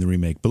haven't seen the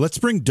remake. But let's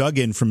bring Doug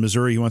in from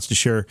Missouri who wants to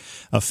share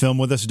a film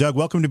with us. Doug,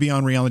 welcome to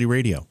Beyond Reality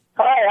Radio.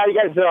 Hi, how you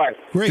guys doing?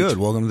 Great. Good.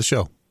 Welcome to the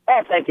show.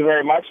 Oh, thank you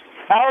very much.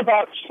 How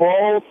about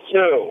Troll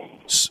 2?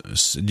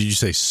 Did you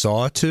say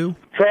Saw 2?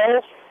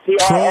 Troll?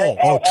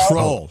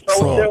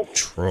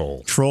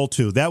 Troll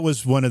 2.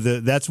 That's one of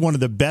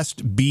the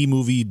best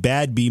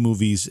bad B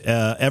movies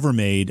ever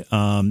made.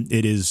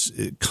 It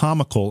is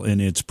comical in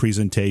its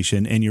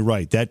presentation, and you're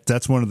right.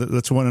 That's one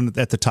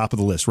at the top of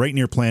the list, right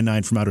near Plan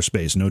 9 from Outer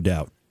Space, no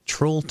doubt.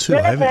 Troll 2.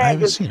 I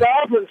haven't seen it.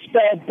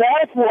 Spelled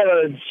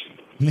backwards.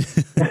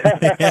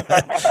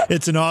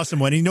 It's an awesome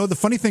one. You know, the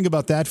funny thing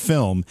about that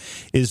film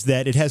is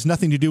that it has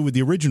nothing to do with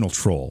the original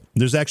Troll.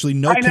 There's actually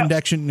no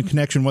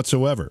connection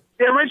whatsoever.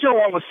 The original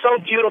one was so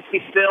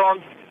beautifully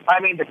filmed. I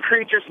mean, the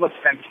creatures look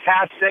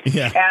fantastic.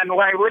 Yeah. And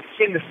when I went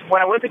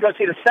to go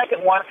see the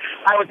second one,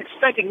 I was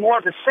expecting more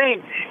of the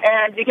same.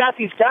 And you got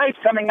these guys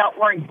coming out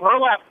wearing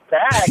burlap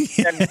bags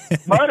and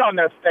mud on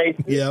their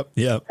faces. Yep.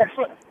 It's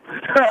like,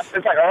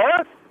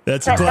 huh?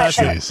 That's a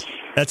classic.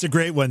 That's a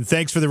great one.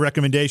 Thanks for the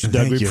recommendation,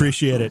 Doug. We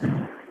appreciate it.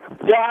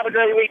 Yeah, have a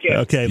great weekend.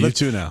 Okay, you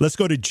too now. Let's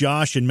go to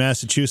Josh in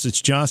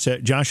Massachusetts. Josh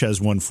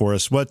has one for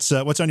us. What's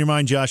on your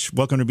mind, Josh?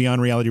 Welcome to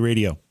Beyond Reality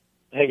Radio.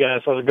 Hey,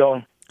 guys. How's it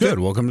going? Good.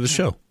 Welcome to the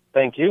show.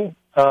 Thank you.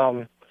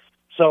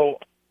 So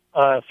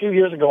a few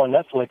years ago on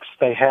Netflix,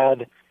 they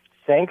had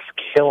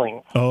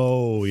Thanksgiving.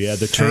 Oh, yeah,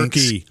 the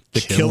turkey.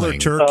 The killer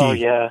turkey. Oh,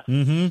 yeah.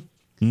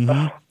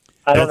 Mm-hmm.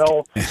 I don't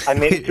know. I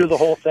made it through the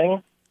whole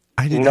thing.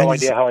 I didn't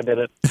idea how I did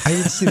it. I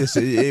didn't see this.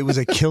 It was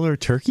a killer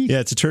turkey? Yeah,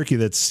 it's a turkey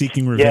that's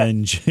seeking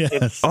revenge. Yeah,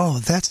 yes. Oh,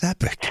 that's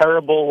epic.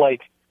 Terrible,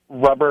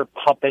 rubber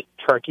puppet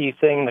turkey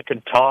thing that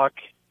could talk.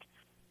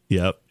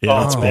 Yep.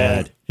 Yeah, it's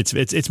bad.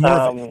 It's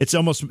more.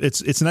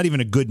 It's not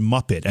even a good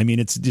Muppet. I mean,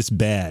 it's just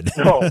bad.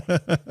 No.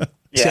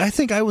 See, I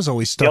think I was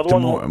always stuck to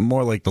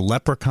more like the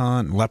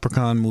Leprechaun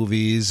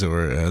movies,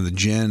 or the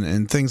Djinn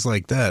and things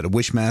like that.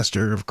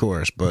 Wishmaster, of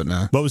course, but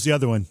what was the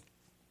other one?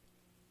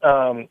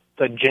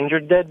 The Ginger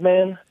Dead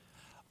Man.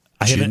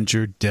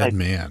 Ginger Dead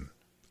Man.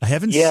 I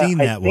haven't seen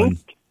that one.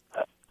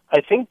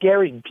 I think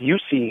Gary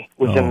Busey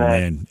was in that.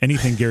 Man.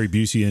 Anything Gary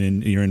Busey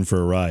in, you're in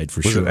for a ride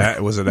for sure.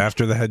 Was it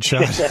after the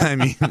headshot? I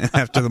mean,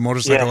 after the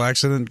motorcycle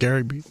accident,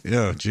 Gary Busey?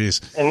 Oh,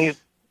 jeez. And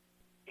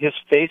his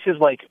face is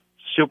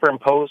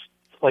superimposed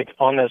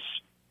on this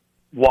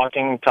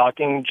walking,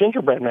 talking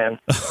gingerbread man.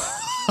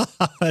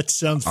 That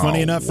sounds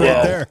funny enough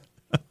right there.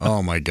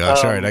 Oh my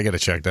gosh! All right, I got to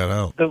check that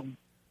out.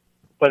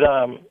 But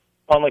on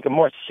a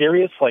more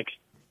serious,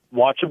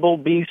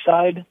 watchable B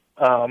side,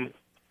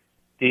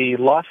 The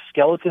Lost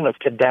Skeleton of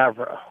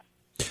Cadavra.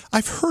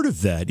 I've heard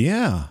of that.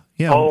 Yeah.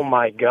 Oh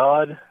my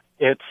God,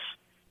 it's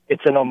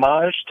it's an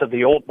homage to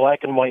the old black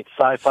and white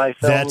sci-fi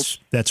films.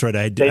 That's right.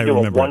 They I do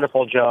remember a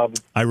wonderful job.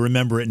 I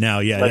remember it now.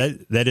 Yeah,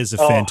 Like, that is a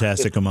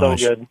fantastic it's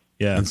homage. So good.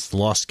 Yeah, It's the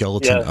Lost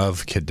Skeleton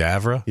of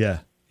Cadavra. Yeah.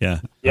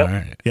 Yep. All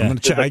right. Yeah. I'm gonna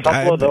check. There's a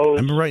couple of those.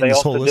 I'm writing They this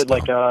also whole list did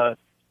like down. a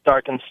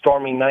Dark and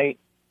Stormy Night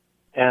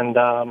and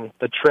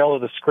the Trail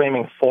of the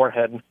Screaming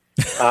Forehead,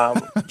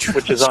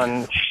 which is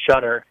on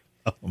Shudder.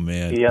 Oh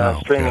man, the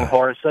streaming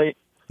horror site.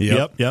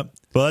 Yep.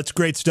 Well, that's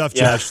great stuff,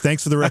 Yeah. Josh.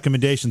 Thanks for the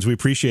recommendations. We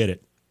appreciate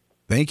it.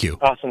 Thank you.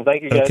 Awesome.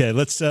 Thank you, guys. Okay,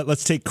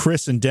 let's take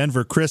Chris in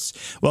Denver. Chris,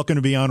 welcome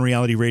to Beyond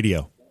Reality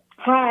Radio.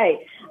 Hi.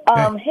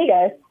 Hey,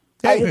 guys.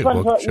 I just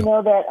wanted to let you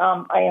know that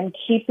I am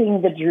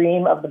keeping the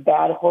dream of the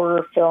bad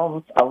horror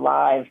films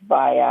alive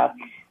by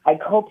I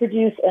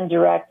co-produce and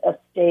direct a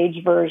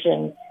stage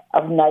version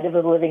of Night of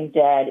the Living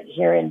Dead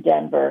here in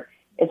Denver.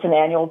 It's an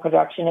annual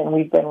production, and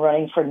we've been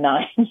running for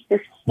 9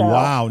 years now.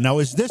 Wow. Now,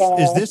 is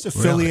this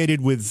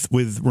affiliated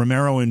with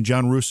Romero and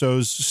John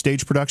Russo's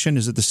stage production?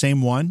 Is it the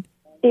same one?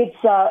 It's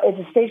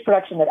a stage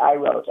production that I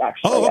wrote,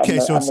 actually. Oh, okay,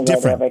 so it's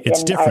different.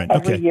 It's different.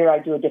 Every Okay. year I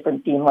do a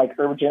different theme, like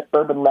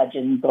urban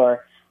legends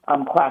or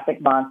classic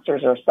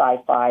monsters or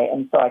sci-fi,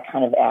 and so I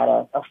kind of add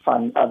a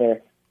fun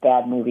other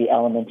bad movie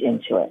element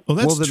into it. Well,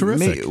 that's then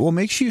terrific.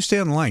 Make sure you stay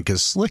on the line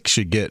because Slick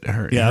should get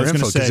her, Yeah, I her was gonna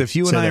info. Because say- if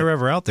you and say I that. are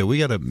ever out there, we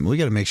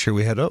gotta make sure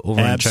we head over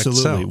and check this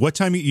Absolutely. out. What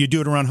time you do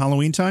it around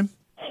Halloween time?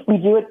 We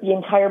do it the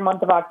entire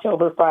month of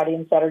October, Friday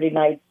and Saturday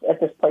nights at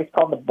this place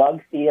called the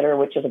Bug Theater,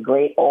 which is a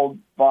great old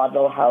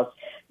vaudeville house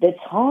that's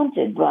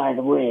haunted, by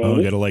the way. Oh,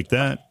 we gotta like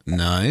that.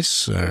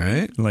 Nice. All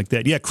right. Like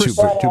that. Yeah, Chris.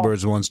 Two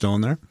birds, one stone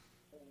there.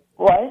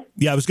 What?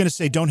 Yeah, I was going to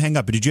say don't hang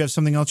up, but did you have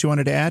something else you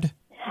wanted to add?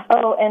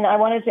 Oh, and I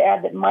wanted to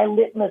add that my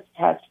litmus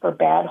test for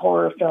bad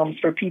horror films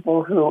for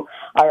people who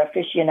are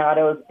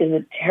aficionados is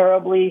a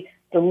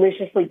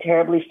deliciously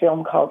terribly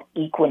film called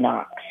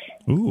Equinox.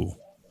 Ooh,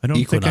 I don't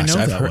think I Equinox.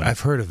 know that one.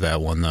 I've heard of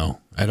that one though.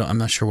 I'm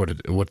not sure what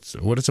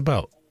it's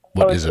about.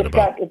 What is it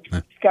about? It's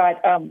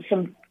got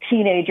some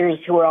teenagers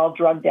who are all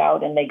drugged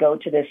out, and they go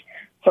to this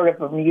sort of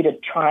Bermuda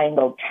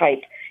Triangle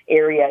type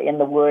area in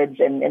the woods,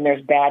 and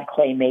there's bad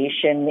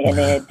claymation in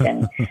it,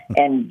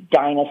 and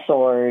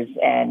dinosaurs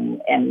and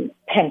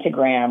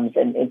pentagrams,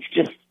 and it's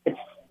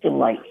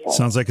delightful.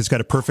 Sounds like it's got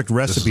a perfect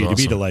recipe to be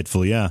awesome.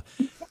 delightful. Yeah.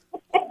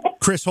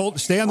 Chris,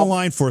 stay on the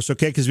line for us,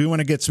 okay? Because we want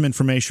to get some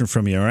information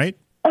from you. All right.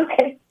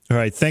 Okay. All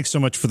right. Thanks so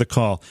much for the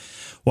call.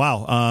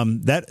 Wow,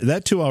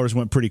 that 2 hours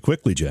went pretty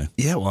quickly, Jay.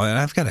 Yeah, well, and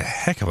I've got a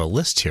heck of a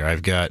list here.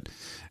 I've got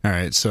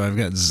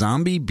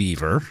Zombie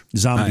Beaver.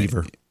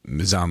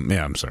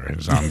 I'm sorry,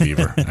 Zombie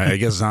Beaver. I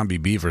guess Zombie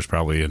Beaver is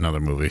probably another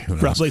movie. Who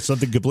knows? Probably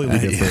something completely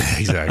different. Yeah,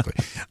 exactly.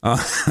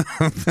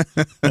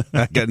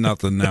 I got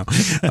nothing now.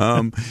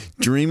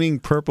 Dreaming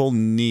Purple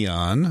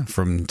Neon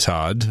from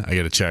Todd. I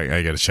got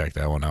to check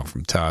that one out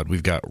from Todd.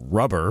 We've got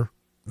Rubber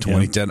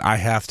 2010. I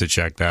have to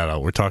check that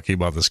out. We're talking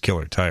about this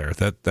killer tire.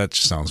 That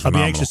just sounds I'll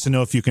phenomenal. be anxious to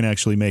know if you can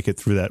actually make it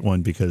through that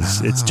one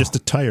because it's just a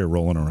tire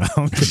rolling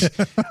around.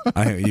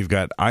 You've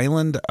got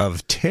Island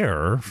of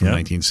Terror from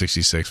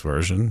 1966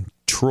 version.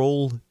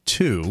 Troll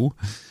 2.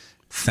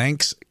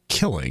 Thanks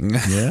Killing.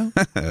 Yeah.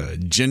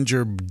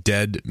 Ginger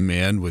Dead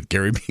Man with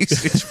Gary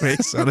Busey's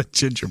face on a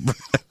gingerbread.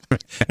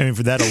 I mean,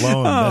 for that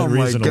alone, that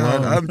reason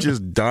alone. I'm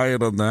just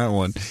dying on that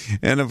one.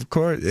 And of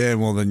course,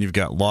 then you've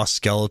got Lost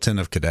Skeleton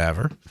of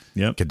Cadavra.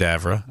 Yep.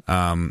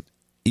 Cadavra.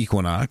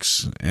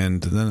 Equinox,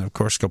 and then of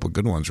course a couple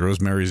good ones: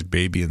 Rosemary's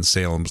Baby and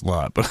Salem's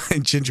Lot. But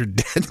Ginger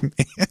Dead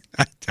Man,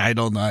 I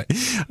don't know.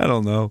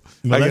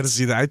 Well, I got to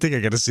see that. I think I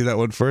got to see that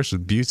one first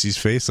with Busey's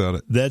face on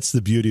it. That's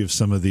the beauty of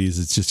some of these.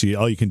 It's just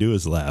all you can do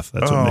is laugh.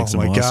 That's what makes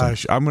them awesome.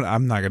 Gosh, I'm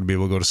not going to be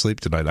able to go to sleep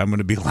tonight. I'm going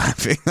to be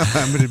laughing.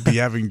 I'm going to be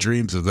having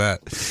dreams of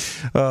that.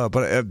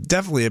 But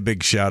definitely a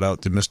big shout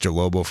out to Mr.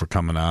 Lobo for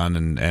coming on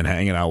and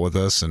hanging out with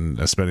us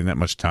and spending that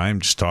much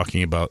time just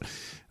talking about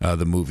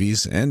the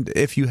movies. And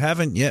if you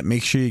haven't yet,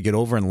 make sure you get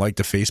over and like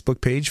the Facebook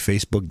page,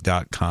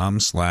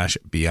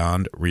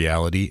 facebook.com/Beyond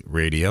Reality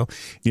Radio.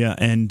 Yeah,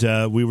 and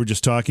we were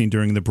just talking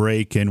during the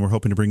break, and we're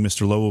hoping to bring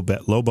Mr.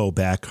 Lobo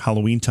back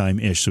Halloween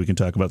time-ish so we can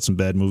talk about some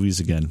bad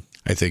movies again.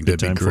 I think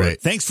that'd be great.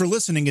 Thanks for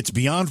listening. It's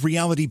Beyond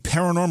Reality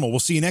Paranormal.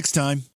 We'll see you next time.